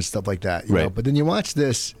courtroom and stuff like that. You know? But then you watch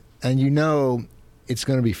this, and it's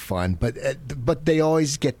going to be fun, but they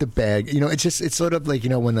always get the bag. It's sort of like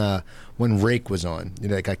when Rake was on,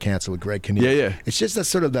 it got canceled with Greg Kinnear. Yeah. It's just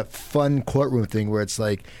that fun courtroom thing where it's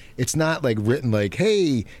like, it's not like written like,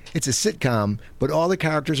 hey, it's a sitcom, but all the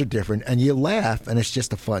characters are different, and you laugh, and it's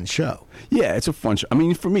just a fun show. Yeah, it's a fun show. I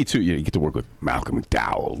mean, for me too, you get to work with Malcolm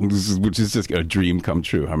McDowell, which is just a dream come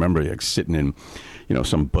true. I remember sitting in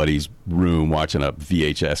some buddy's room watching a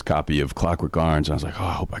VHS copy of Clockwork Orange. And I was like, "Oh,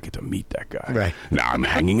 I hope I get to meet that guy." Right. Now I'm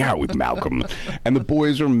hanging out with Malcolm, and the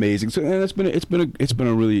boys are amazing. So, and it's been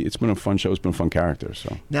a fun show. It's been a fun character.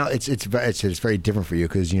 So now it's very different for you,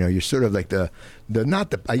 because you're sort of like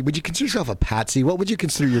would you consider yourself a patsy? What would you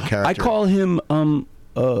consider your character? I call him.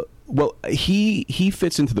 Well, he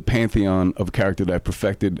fits into the pantheon of a character that I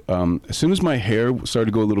perfected. As soon as my hair started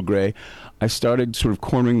to go a little gray, I started sort of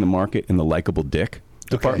cornering the market in the likable dick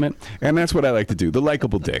department, and that's what I like to do, the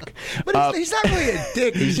likable dick. But he's not really a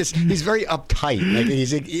dick. He's very uptight. Like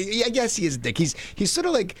I guess he is a dick. He's sort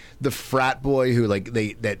of like the frat boy who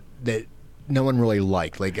that no one really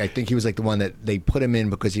liked. Like, I think he was like the one that they put him in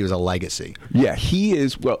because he was a legacy. Yeah, he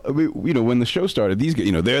is. Well, when the show started, these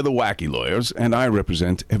guys, they're the wacky lawyers, and I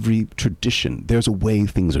represent every tradition. There's a way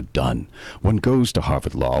things are done. One goes to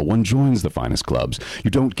Harvard Law. One joins the finest clubs.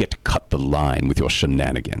 You don't get to cut the line with your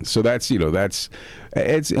shenanigans. So that's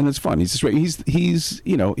it's fun. He's just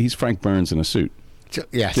he's Frank Burns in a suit. So,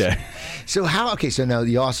 yes. Yeah. So so now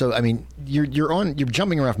you also, you're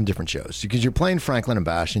jumping around from different shows, because you're playing Franklin and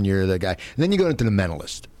Bash, and you're the guy, and then you go into The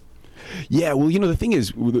Mentalist. Yeah, well, the thing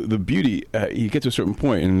is, the beauty, you get to a certain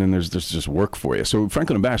point, and then there's just work for you. So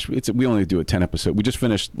Franklin and Bash, we only do a 10 episode. We just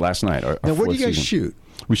finished last night. Now, where do you guys shoot?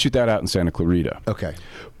 We shoot that out in Santa Clarita. Okay.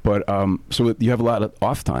 But so you have a lot of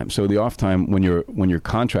off time. So the off time when you're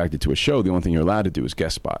contracted to a show, the only thing you're allowed to do is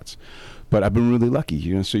guest spots. But I've been really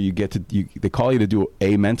lucky, so you get to they call you to do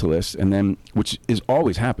a Mentalist, and then which is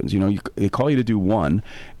always happens. They call you to do one,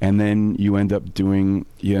 and then you end up being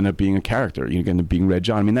a character. You end up being Red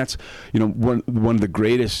John. I mean, that's one of the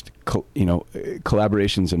greatest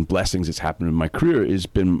collaborations and blessings that's happened in my career has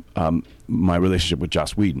been my relationship with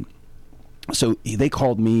Joss Whedon. So they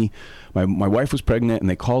called me. My wife was pregnant, and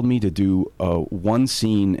they called me to do one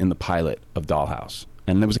scene in the pilot of Dollhouse,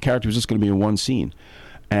 and there was a character who was just going to be in one scene.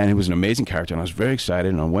 And it was an amazing character, and I was very excited.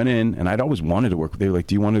 And I went in, and I'd always wanted to work. They were like,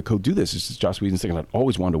 "Do you want to do this? This is Joss Whedon's thing." I'd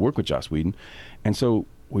always wanted to work with Joss Whedon, and so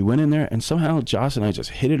we went in there, and somehow Joss and I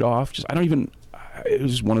just hit it off. It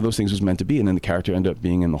was one of those things was meant to be, and then the character ended up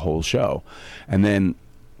being in the whole show, and then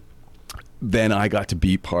I got to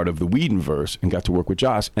be part of the Whedonverse and got to work with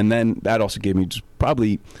Joss, and then that also gave me just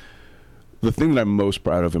probably the thing that I'm most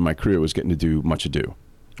proud of in my career was getting to do Much Ado.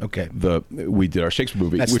 Okay. We did our Shakespeare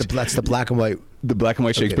movie. That's the black and white. The black and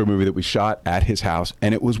white Shakespeare movie that we shot at his house.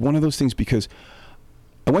 And it was one of those things because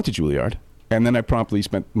I went to Juilliard, and then I promptly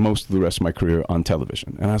spent most of the rest of my career on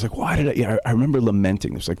television. And I was like, why did I remember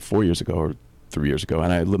lamenting. It was like 4 years ago or 3 years ago.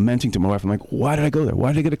 And I lamenting to my wife. I'm like, why did I go there?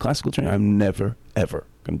 Why did I get a classical training? I'm never, ever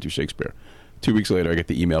going to do Shakespeare. 2 weeks later, I get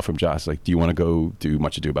the email from Joss, like, do you want to go do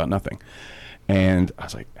Much Ado About Nothing? And I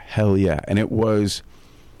was like, hell yeah. And that was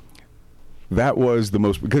the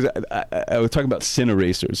most, because I was talking about sin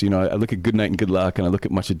erasers. I look at Good Night and Good Luck, and I look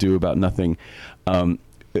at Much Ado About Nothing. I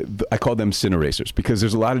call them sin erasers because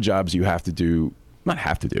there's a lot of jobs you have to do. Not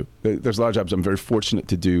have to do. There's a lot of jobs I'm very fortunate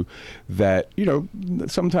to do that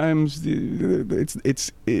sometimes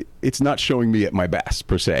it's not showing me at my best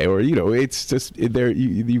per se, or it's just there.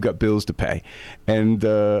 You've got bills to pay, and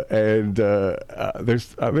there's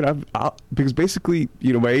because basically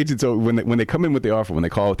my agents when they come in with the offer, when they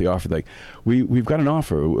call with the offer, like we've got an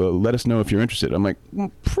offer, let us know if you're interested. I'm like,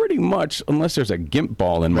 well, pretty much, unless there's a gimp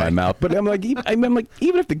ball in my mouth. But I'm like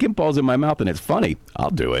even if the gimp ball's in my mouth and it's funny,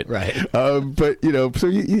 I'll do it. Right. But so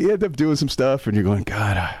you end up doing some stuff, and you're going,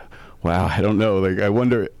 God, wow, I don't know. Like, I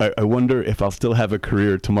wonder if I'll still have a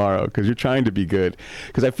career tomorrow, because you're trying to be good.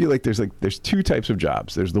 Because I feel like there's two types of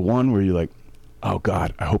jobs. There's the one where you're like, oh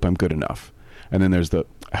God, I hope I'm good enough, and then there's the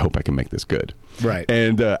I hope I can make this good. Right.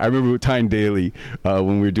 And I remember with Tyne Daly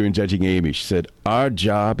when we were doing Judging Amy, she said, our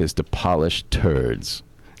job is to polish turds.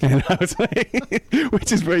 And I was like,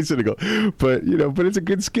 which is very cynical, but it's a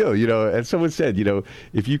good skill, And someone said,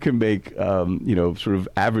 if you can make, sort of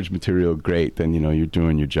average material great, then you're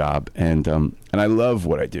doing your job. And I love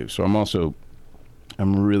what I do. So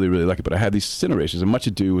I'm really, really lucky. But I had these cinerations, and Much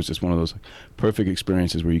Ado was just one of those perfect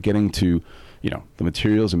experiences where you're getting to, the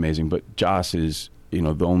material is amazing, but Joss is,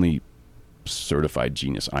 the only certified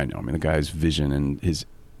genius I know. I mean, the guy's vision and his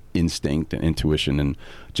instinct and intuition and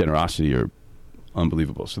generosity are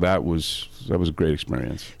unbelievable. So that was a great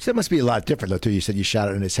experience. So it must be a lot different though too. You said you shot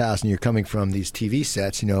it in his house, and you're coming from these TV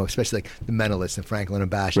sets, especially like The Mentalist and Franklin and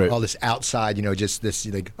Bash, right. and all this outside, just this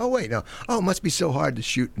like, oh wait, no, oh it must be so hard to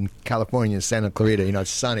shoot in California in Santa Clarita. It's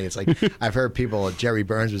sunny. It's like I've heard people. Jerry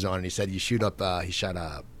Burns was on, and he said he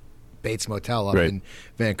shot Bates Motel up in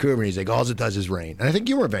Vancouver, and he's like, all it does is rain. And I think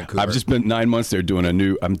you were in Vancouver. I've just spent 9 months there doing I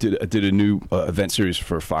did a new event series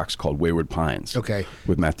for Fox called Wayward Pines. Okay.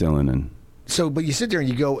 With Matt Dillon and. So, but you sit there and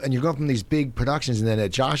you go from these big productions, and then at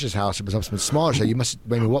Josh's house it was something smaller. So you must.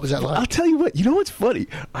 I mean, what was that like? I'll tell you what. You know what's funny?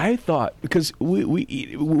 I thought, because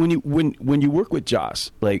when you work with Joss,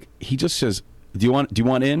 like, he just says, "Do you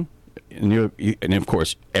want in?" And of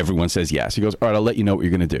course everyone says yes. He goes, "All right, I'll let you know what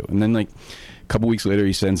you're going to do." And then like a couple weeks later,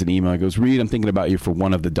 he sends an email. He goes, "Reed, I'm thinking about you for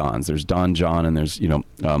one of the Dons. There's Don John, and there's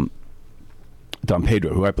Don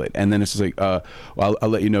Pedro, who I played." And then it's just like, well, I'll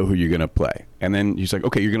let you know who you're going to play. And then he's like,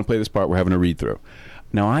 "Okay, you're going to play this part. We're having a read through."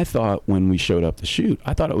 Now, I thought when we showed up to shoot,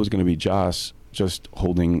 I thought it was going to be Joss just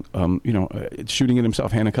holding, shooting it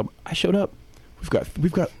himself, hand a cup. I showed up.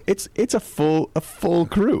 We've got it's a full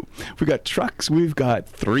crew. We've got trucks. We've got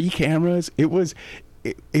 3 cameras. It was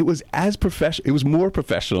as professional. It was more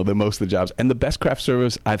professional than most of the jobs, and the best craft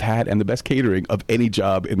service I've had, and the best catering of any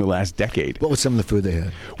job in the last decade. What was some of the food they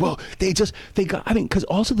had? Well, they got. I mean, because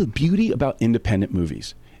also the beauty about independent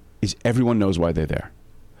movies is everyone knows why they're there,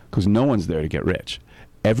 because no one's there to get rich.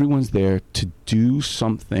 Everyone's there to do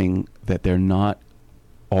something that they're not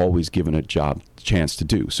always given a chance to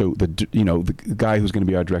do. So the guy who's going to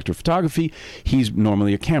be our director of photography, he's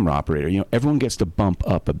normally a camera operator. Everyone gets to bump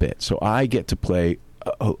up a bit. So I get to play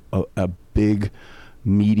a big,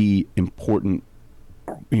 meaty, important,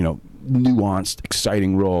 nuanced,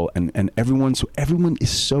 exciting role, and everyone is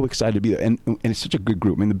so excited to be there, and it's such a good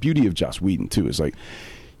group. I mean, the beauty of Joss Whedon too is like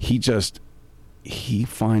he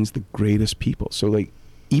finds the greatest people. So like,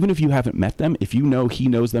 even if you haven't met them, if you know he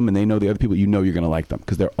knows them and they know the other people, you know you're going to like them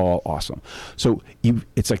because they're all awesome. So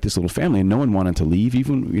it's like this little family, and no one wanted to leave.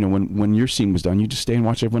 Even when your scene was done, you just stay and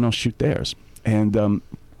watch everyone else shoot theirs. And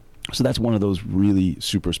so that's one of those really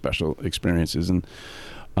super special experiences. And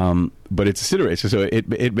but it's a iteration, so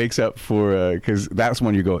it makes up for because that's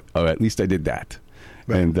when you go, oh, at least I did that.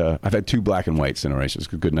 Right. And I've had 2 black and white iterations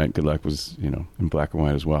because Good Night, Good Luck was in black and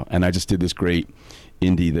white as well. And I just did this great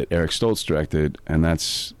indie that Eric Stoltz directed, and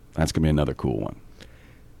that's gonna be another cool one.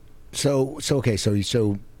 So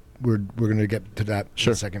we're gonna get to that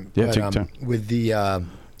in a second. Yeah, but, take your time. With the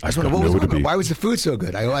I just wonder, why was the food so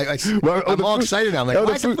good? I'm all excited now. I'm like,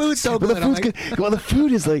 why is the food so good? The food's good. Well, the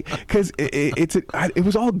food is like, because it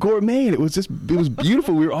was all gourmet, and it was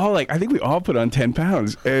beautiful. We were all like, I think we all put on 10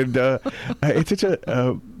 pounds, and it's such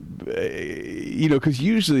a because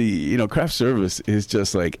usually craft service is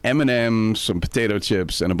just like M&Ms, some potato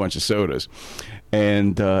chips, and a bunch of sodas,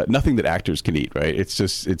 and nothing that actors can eat. Right? It's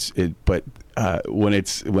just but when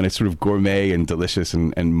it's sort of gourmet and delicious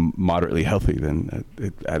and moderately healthy, then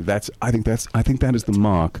I think that is the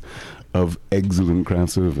mark of excellent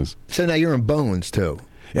craft service. So now you're in Bones too.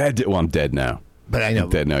 Yeah, I'm dead now. But I know. I'm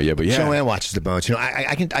dead now, yeah, but yeah. Joanne watches the Bones.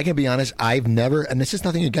 I can be honest. I've never, and this is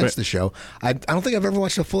nothing against the show. I don't think I've ever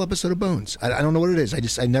watched a full episode of Bones. I don't know what it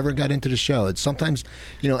is. I never got into the show. It's sometimes,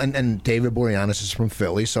 and David Boreanaz is from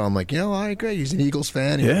Philly, so I'm like, all right, great. He's an Eagles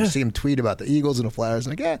fan. You see him tweet about the Eagles and the Flyers.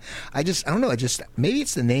 And I don't know. Maybe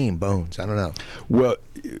it's the name Bones. I don't know. Well,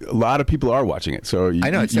 a lot of people are watching it, so I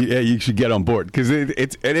know. You should get on board because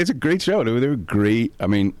it's a great show. They're great. I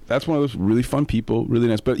mean, that's one of those really fun people, really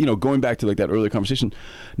nice. But going back to like that earlier conversation,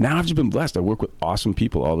 now I've just been blessed. I work with awesome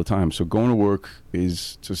people all the time, so going to work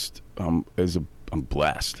is just I'm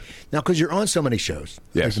blessed. Now, because you're on so many shows,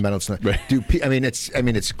 yes, right.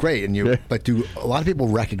 It's great, and but do a lot of people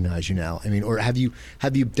recognize you now? I mean, or have you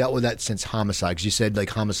dealt with that since Homicide? Because you said like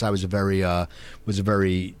Homicide was a very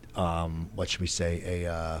what should we say,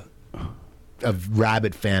 a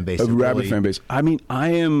rabid fan base. Rabid fan base. I mean, I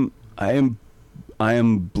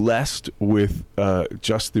am blessed with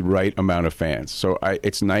just the right amount of fans. So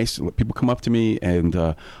it's nice. People come up to me, and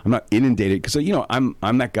I'm not inundated because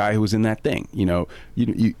I'm that guy who was in that thing. You're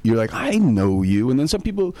like, I know you, and then some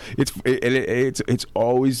people. It's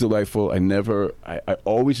always delightful. I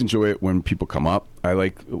always enjoy it when people come up. I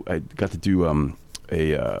got to do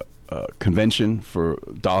a convention for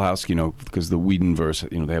Dollhouse, because the Whedonverse,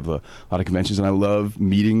 they have a lot of conventions, and I love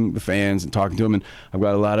meeting the fans and talking to them. And I've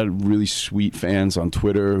got a lot of really sweet fans on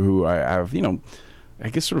Twitter who I have, I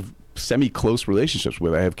guess sort of semi-close relationships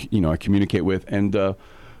with. I have, I communicate with, and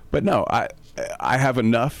but no, I have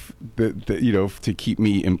enough that to keep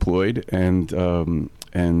me employed and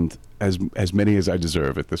as many as I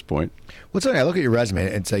deserve at this point. What's funny, I look at your resume,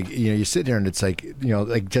 and it's like, you sit there and it's like,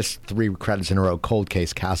 like just 3 credits in a row: Cold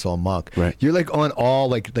Case, Castle, and Monk. Right. You're like on all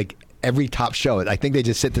like every top show. I think they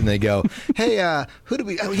just sit there and they go, hey, who do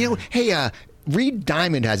we? Reed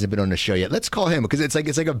Diamond hasn't been on the show yet. Let's call him, because it's like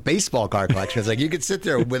a baseball card collection. It's like you could sit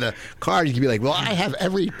there with a card. You could be like, well, I have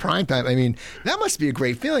every primetime. I mean, that must be a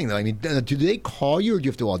great feeling, though. I mean, do they call you, or do you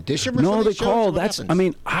have to audition for No, they call. Happens? I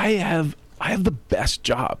mean, I have the best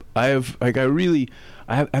job. I have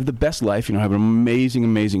the best life. I have an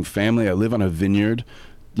amazing family. I live on a vineyard.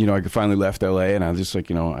 I finally left LA, and I just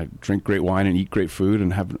I drink great wine and eat great food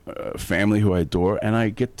and have a family who I adore, and I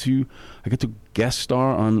get to guest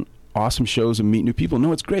star on awesome shows and meet new people.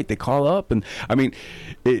 No, it's great. They call up, and I mean,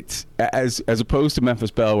 it's as opposed to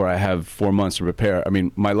Memphis Belle, where I have 4 months to prepare. I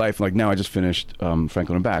mean, my life, like now I just finished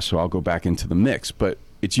Franklin and Bash, so I'll go back into the mix, but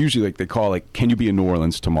it's usually like they call, like, can you be in New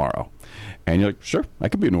Orleans tomorrow? And you're like, sure, I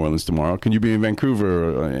could be in New Orleans tomorrow. Can you be in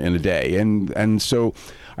Vancouver in a day? And so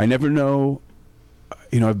I never know.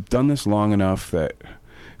 I've done this long enough that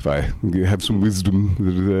if I have some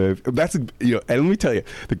wisdom, that's and let me tell you,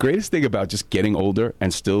 the greatest thing about just getting older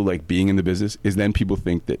and still like being in the business is then people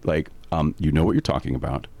think that like you know what you're talking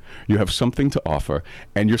about. You have something to offer,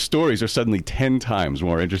 and your stories are suddenly 10 times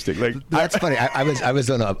more interesting. Like that's funny. I was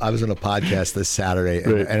on a podcast this Saturday,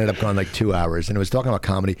 and ended up going like 2 hours, and it was talking about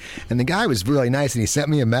comedy. And the guy was really nice, and he sent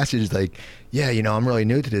me a message like, "Yeah, I'm really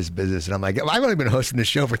new to this business." And I'm like, I've only been hosting this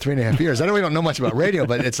show for 3.5 years. I really don't know much about radio,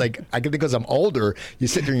 but it's like I think because I'm older, you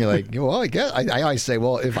sit there and you're like, well, I guess I always say,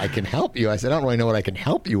 well, if I can help you, I said I don't really know what I can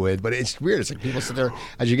help you with, but it's weird. It's like people sit there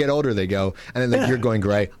as you get older, they go, and then like you're going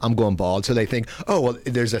gray, I'm going bald, so they think, oh, well,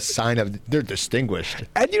 there's a sign of they're distinguished.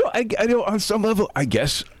 And I know on some level, I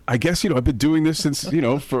guess I guess, I've been doing this since,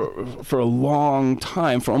 for a long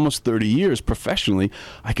time, for almost 30 years professionally.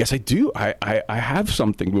 I guess I do. I have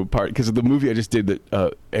something to impart, because of the movie I just did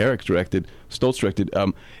that Eric directed, Stoltz directed.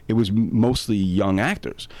 It was mostly young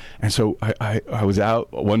actors. And so I was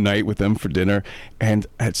out one night with them for dinner, and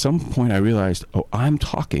at some point I realized, I'm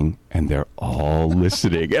talking and they're all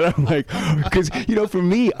listening. And I'm like, because, for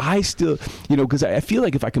me, I still, because I feel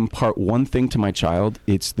like if I can impart one thing to my child,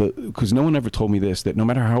 it's because no one ever told me this, that no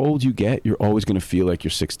matter how old you get, you're always going to feel like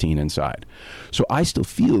you're 16 inside. So I still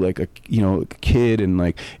feel like a kid, and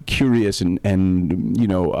like curious and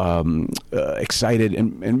excited.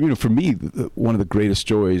 And for me, one of the greatest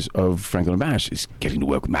joys of Franklin and Bash is getting to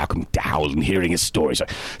work with Malcolm Dowell and hearing his stories,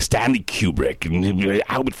 like Stanley Kubrick and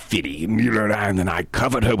Albert Finney, and then I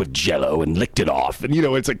covered her with Jello and licked it off, and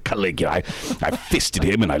it's like Caligula. I fisted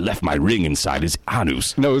him and I left my ring inside his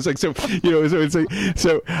anus. No, it's like so it's like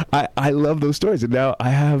so. I love those stories, and now I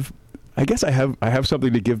have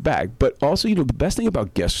something to give back. But also, the best thing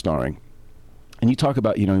about guest starring, and you talk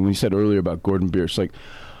about, when you said earlier about Gordon Biersch, like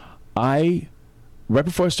right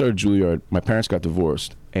before I started Juilliard, my parents got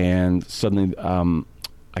divorced, and suddenly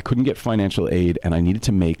I couldn't get financial aid, and I needed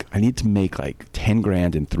to make like 10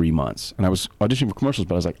 grand in 3 months. And I was auditioning for commercials,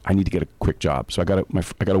 but I was like, I need to get a quick job. So I got a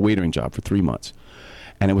waitering job for 3 months.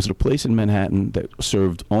 And it was at a place in Manhattan that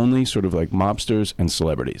served only sort of like mobsters and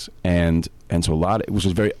celebrities. And so it was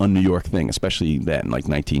a very un-New York thing, especially then, like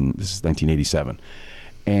this is 1987.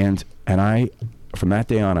 And I, from that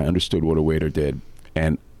day on, I understood what a waiter did.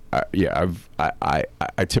 And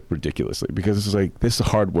I tip ridiculously, because it's like, this is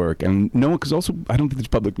hard work, and no one, because also I don't think the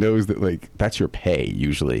public knows that, like, that's your pay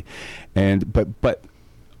usually, but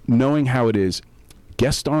knowing how it is,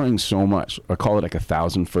 guest starring so much, I call it like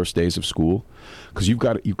 1,000 first days of school, because you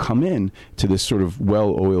come in to this sort of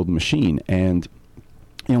well-oiled machine, and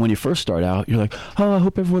when you first start out, you're like, I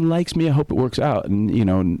hope everyone likes me. I hope it works out. And,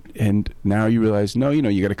 and now you realize, no,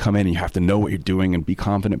 you got to come in and you have to know what you're doing and be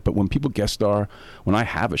confident. But when people guest star, when I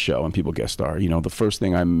have a show and people guest star, the first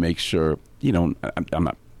thing I make sure, I'm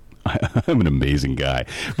not, I'm an amazing guy.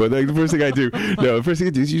 But like, the first thing I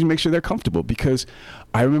do is you make sure they're comfortable. Because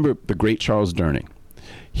I remember the great Charles Durning.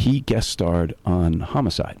 He guest starred on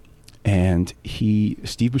Homicide. And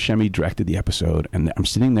Steve Buscemi directed the episode. And I'm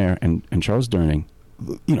sitting there, and Charles Durning,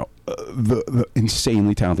 the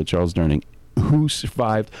insanely talented Charles Durning, who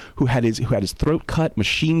survived, who had his throat cut,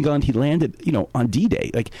 machine gunned. He landed, on D-Day.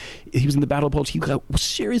 Like, he was in the Battle of Bulge. He got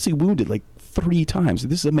seriously wounded like 3 times.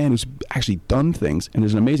 This is a man who's actually done things and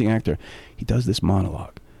is an amazing actor. He does this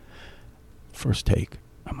monologue. First take,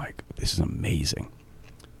 I'm like, this is amazing.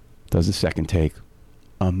 Does the second take,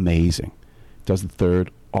 amazing. Does the third,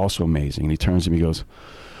 also amazing. And he turns to me and goes,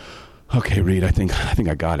 okay, Reed, I think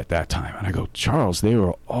I got it that time. And I go, Charles, they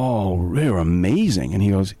were amazing. And he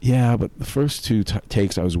goes, yeah, but the first 2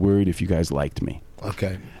 takes, I was worried if you guys liked me.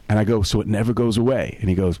 Okay. And I go, so it never goes away? And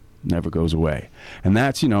he goes, never goes away. And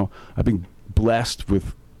that's, I've been blessed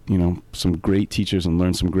with, some great teachers and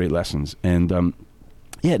learned some great lessons. And,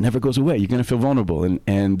 it never goes away. You're going to feel vulnerable.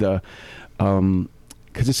 And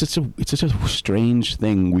because it's such a strange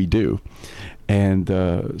thing we do. And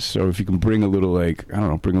so if you can bring a little,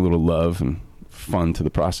 bring a little love and fun to the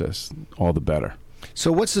process, all the better. So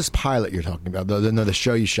what's this pilot you're talking about? The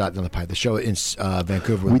show you shot on the pilot, the show in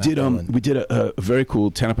Vancouver. We did a very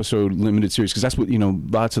cool 10-episode limited series, because that's what,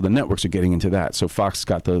 lots of the networks are getting into that. So Fox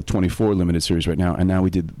got the 24 limited series right now, and now we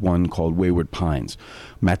did one called Wayward Pines.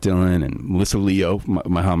 Matt Dillon and Melissa Leo,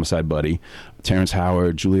 my Homicide buddy, Terrence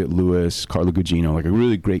Howard, Juliette Lewis, Carla Gugino, like a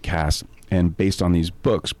really great cast, and based on these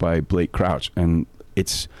books by Blake Crouch. And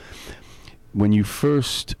it's when you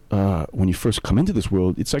first come into this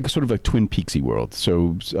world, it's like a sort of like Twin Peaksy world.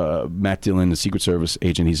 So Matt Dillon, the Secret Service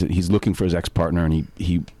agent, he's looking for his ex-partner, and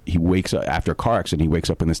he wakes up after a car accident. He wakes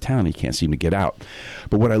up in this town. He can't seem to get out.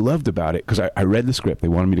 But what I loved about it, because I read the script, they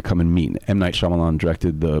wanted me to come and meet. M. Night Shyamalan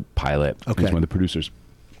directed the pilot. Okay. He's one of the producers.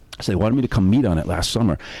 So they wanted me to come meet on it last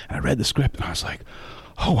summer, and I read the script, and I was like,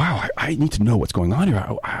 oh, wow, I need to know what's going on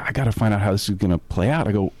here. I got to find out how this is going to play out.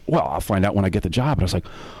 I go, well, I'll find out when I get the job. And I was like,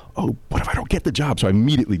 oh, what if I don't get the job? So I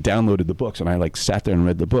immediately downloaded the books, and I sat there and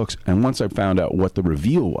read the books. And once I found out what the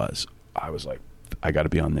reveal was, I was like, I got to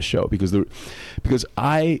be on this show, because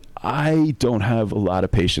I don't have a lot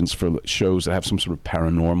of patience for shows that have some sort of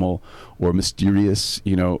paranormal or mysterious,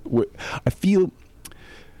 I feel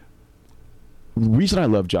the reason I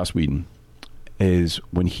love Joss Whedon is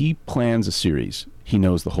when he plans a series, he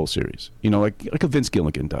knows the whole series. Like a Vince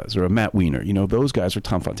Gilligan does, or a Matt Weiner. Those guys are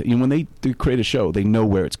Tom Fontaine. When they create a show, they know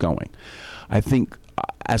where it's going. I think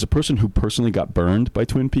as a person who personally got burned by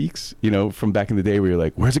Twin Peaks, from back in the day where you're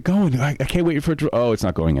like, where's it going? I can't wait for it to, oh, it's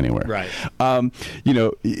not going anywhere. Right.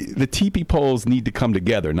 The teepee poles need to come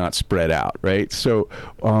together, not spread out, right? So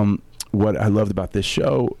what I loved about this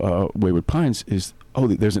show, Wayward Pines, is,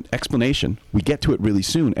 there's an explanation. We get to it really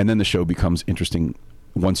soon, and then the show becomes interesting.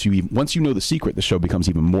 Once you know the secret, the show becomes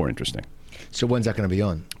even more interesting. So when's that going to be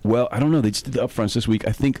on? Well, I don't know. They just did the upfronts this week.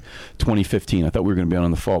 I think 2015. I thought we were going to be on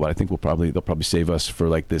in the fall, but I think they'll probably save us for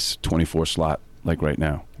like this 24 slot, like right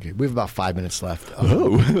now. Okay, we have about 5 minutes left.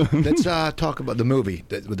 Let's talk about the movie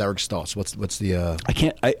with Eric Stoltz. What's the? I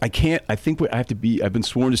can't. I think I have to be. I've been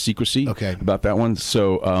sworn to secrecy. Okay. About that one.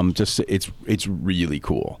 So it's really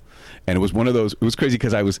cool. And it was one of those. It was crazy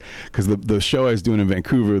because the show I was doing in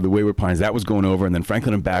Vancouver, the Wayward Pines, that was going over, and then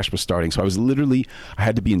Franklin and Bash was starting. So I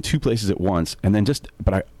had to be in two places at once, and then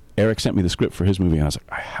Eric sent me the script for his movie, and I was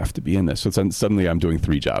like, I have to be in this. So suddenly I'm doing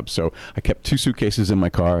 3 jobs. So I kept 2 suitcases in my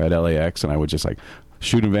car at LAX, and I would just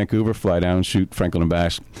shoot in Vancouver, fly down, shoot Franklin and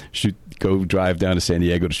Bash, go drive down to San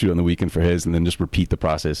Diego to shoot on the weekend for his, and then just repeat the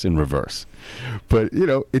process in reverse. But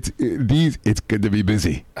it's good to be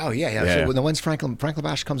busy. Oh yeah. So when's Franklin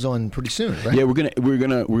Bash comes on pretty soon, right? Yeah, we're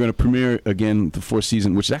gonna premiere again the 4th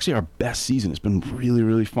season, which is actually our best season. It's been really,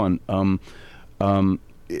 really fun.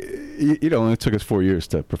 It took us 4 years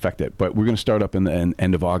to perfect it, but we're going to start up in the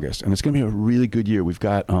end of August, and it's going to be a really good year. We've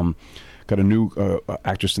got a new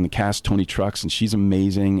actress in the cast, Tony Trucks, and she's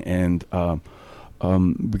amazing. And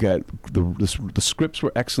we got the scripts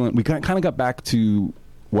were excellent. We kind of got back to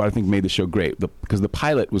what I think made the show great, because the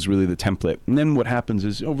pilot was really the template. And then what happens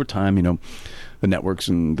is over time, the networks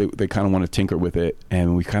and they kind of want to tinker with it,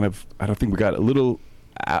 and I don't think we got a little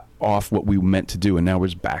off what we meant to do, and now we're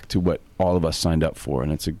just back to what all of us signed up for,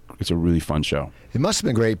 and it's a really fun show. It must have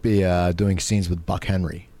been great doing scenes with Buck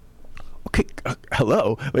Henry. Okay,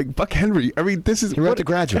 hello, like Buck Henry. I mean, this is he wrote The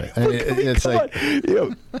Graduate. It's like,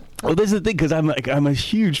 well, this is the thing, because I'm a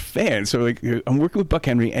huge fan. So I'm working with Buck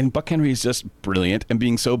Henry, and Buck Henry is just brilliant, and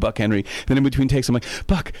being so Buck Henry. Then in between takes, I'm like,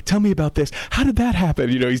 Buck, tell me about this. How did that happen?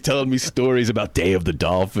 He's telling me stories about Day of the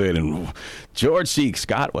Dolphin, and George C.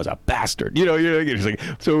 Scott was a bastard. He's like,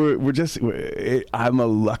 so I'm a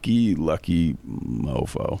lucky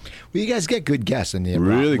mofo. Well, you guys get good guests, and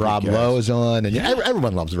really Rob Lowe's on, and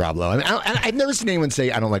everyone loves Rob Lowe. I mean, I've never seen anyone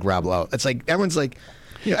say I don't like Rob Lowe. It's like everyone's like,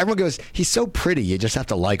 everyone goes, he's so pretty, you just have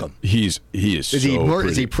to like him. He is pretty.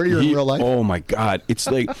 Is he prettier in real life? Oh my God, it's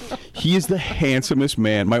like he is the handsomest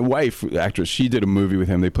man. My wife, actress, she did a movie with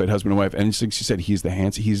him. They played husband and wife, and she said he's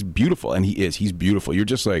he's beautiful, and he's beautiful. You're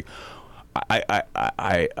just like,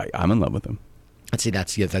 I'm in love with him. Let's see,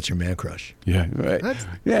 that's your man crush. Yeah, right.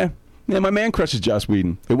 Yeah, my man crush is Joss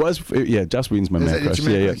Whedon. Joss Whedon's my man crush.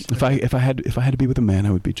 If I had to be with a man,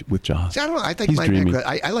 I would be with Joss. See, I don't know. I think my man crush.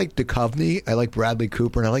 I like Duchovny. I like Bradley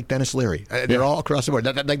Cooper, and I like Dennis Leary. They're all across the board.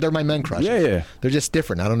 They're my men crushes. Yeah. They're just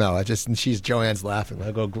different. I don't know. She's Joanne's laughing.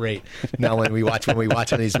 I go, great. Now when we watch one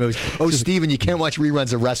of these movies, Steven, you can't watch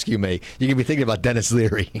reruns of Rescue Me. You can be thinking about Dennis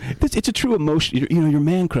Leary. It's a true emotion. Your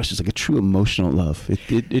man crush is like a true emotional love.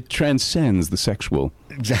 It transcends the sexual.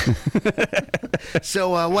 Exactly.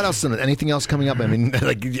 So what else? Anything else coming up? I mean,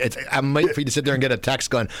 I'm waiting for you to sit there and get a text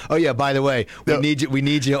going, oh yeah, by the way, we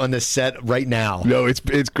need you on this set right now. No, it's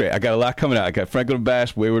great. I got a lot coming out. I got Franklin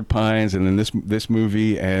Bash, Wayward Pines, and then this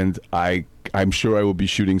movie, and I'm sure I will be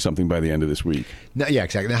shooting something by the end of this week. No, yeah,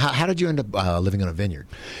 exactly. Now, how did you end up living on a vineyard?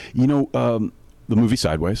 The movie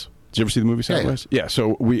Sideways. Did you ever see the movie Sideways? Yeah.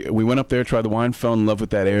 So we went up there, tried the wine, fell in love with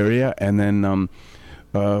that area, and then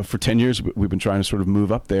for 10 years we've been trying to sort of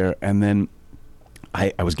move up there, and then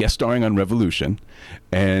I was guest starring on Revolution,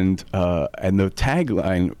 and the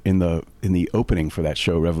tagline in the opening for that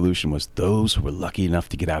show, Revolution, was "Those who were lucky enough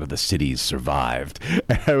to get out of the cities survived."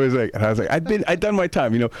 And I was like, I'd done my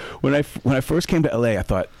time. When I first came to LA, I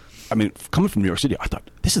thought, coming from New York City, I thought,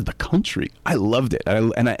 this is the country. I loved it,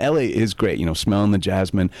 and LA is great. Smelling the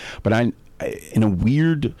jasmine, but in a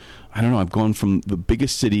weird, I don't know, I've gone from the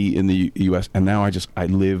biggest city in the U.S. and now I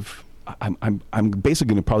live. I'm basically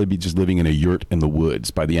going to probably be just living in a yurt in the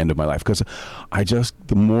woods by the end of my life, because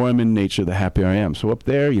the more I'm in nature, the happier I am. So up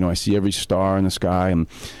there, I see every star in the sky, and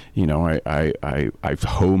I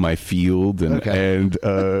hoe my field, and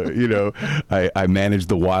I manage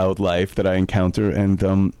the wildlife that I encounter,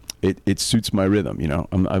 and it suits my rhythm.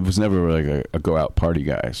 I was never like a go out party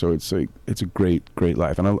guy, so it's a great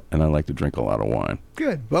life, and I like to drink a lot of wine.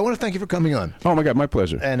 Good. Well, I want to thank you for coming on. Oh my God, my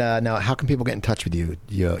pleasure. And now, how can people get in touch with you?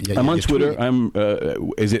 I'm on Twitter.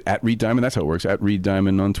 Is it at Reed Diamond? That's how it works. At Reed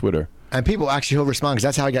Diamond on Twitter. And people actually will respond because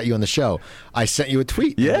that's how I got you on the show. I sent you a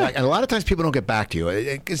tweet. Yeah. And a lot of times people don't get back to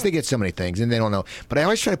you because they get so many things and they don't know. But I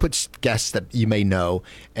always try to put guests that you may know.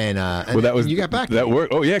 And you got back to that me.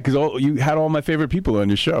 worked. Oh, yeah, because you had all my favorite people on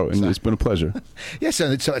your show, and it's been a pleasure. Yeah,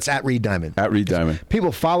 so it's at Reed Diamond. At Reed Diamond.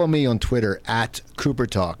 People follow me on Twitter at Cooper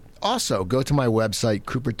Talk. Also, go to my website,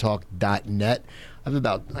 coopertalk.net. I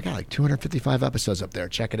got like 255 episodes up there.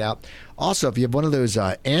 Check it out. Also, if you have one of those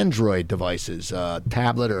Android devices,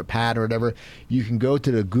 tablet or a pad or whatever, you can go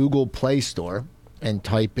to the Google Play Store and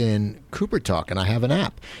type in Cooper Talk, and I have an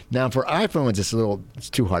app. Now, for iPhones, it's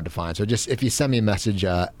too hard to find. So just if you send me a message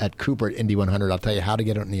at Cooper at Indy100, I'll tell you how to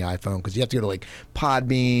get it on the iPhone because you have to go to like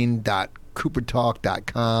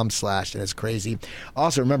podbean.coopertalk.com/ and it's crazy.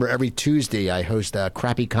 Also, remember, every Tuesday I host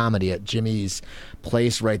Crappy Comedy at Jimmy's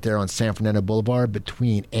Place right there on San Fernando Boulevard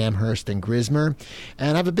between Amherst and Grismer.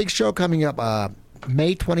 And I have a big show coming up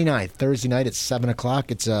May 29th, Thursday night at 7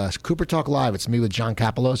 o'clock. It's Cooper Talk Live. It's me with John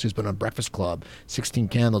Capelos, who's been on Breakfast Club, 16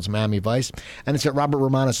 Candles, Miami Vice. And it's at Robert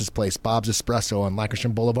Romanos' place, Bob's Espresso on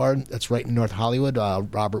Lankershim Boulevard. That's right in North Hollywood.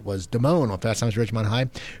 Robert was Damone on Fast Times at Ridgemont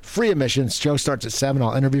High. Free admissions. Show starts at 7.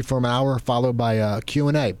 I'll interview for an hour, followed by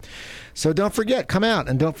Q&A. So don't forget, come out,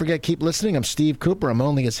 and don't forget, keep listening. I'm Steve Cooper. I'm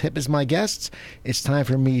only as hip as my guests. It's time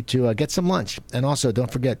for me to get some lunch. And also,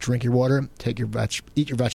 don't forget, drink your water, eat your vegetables.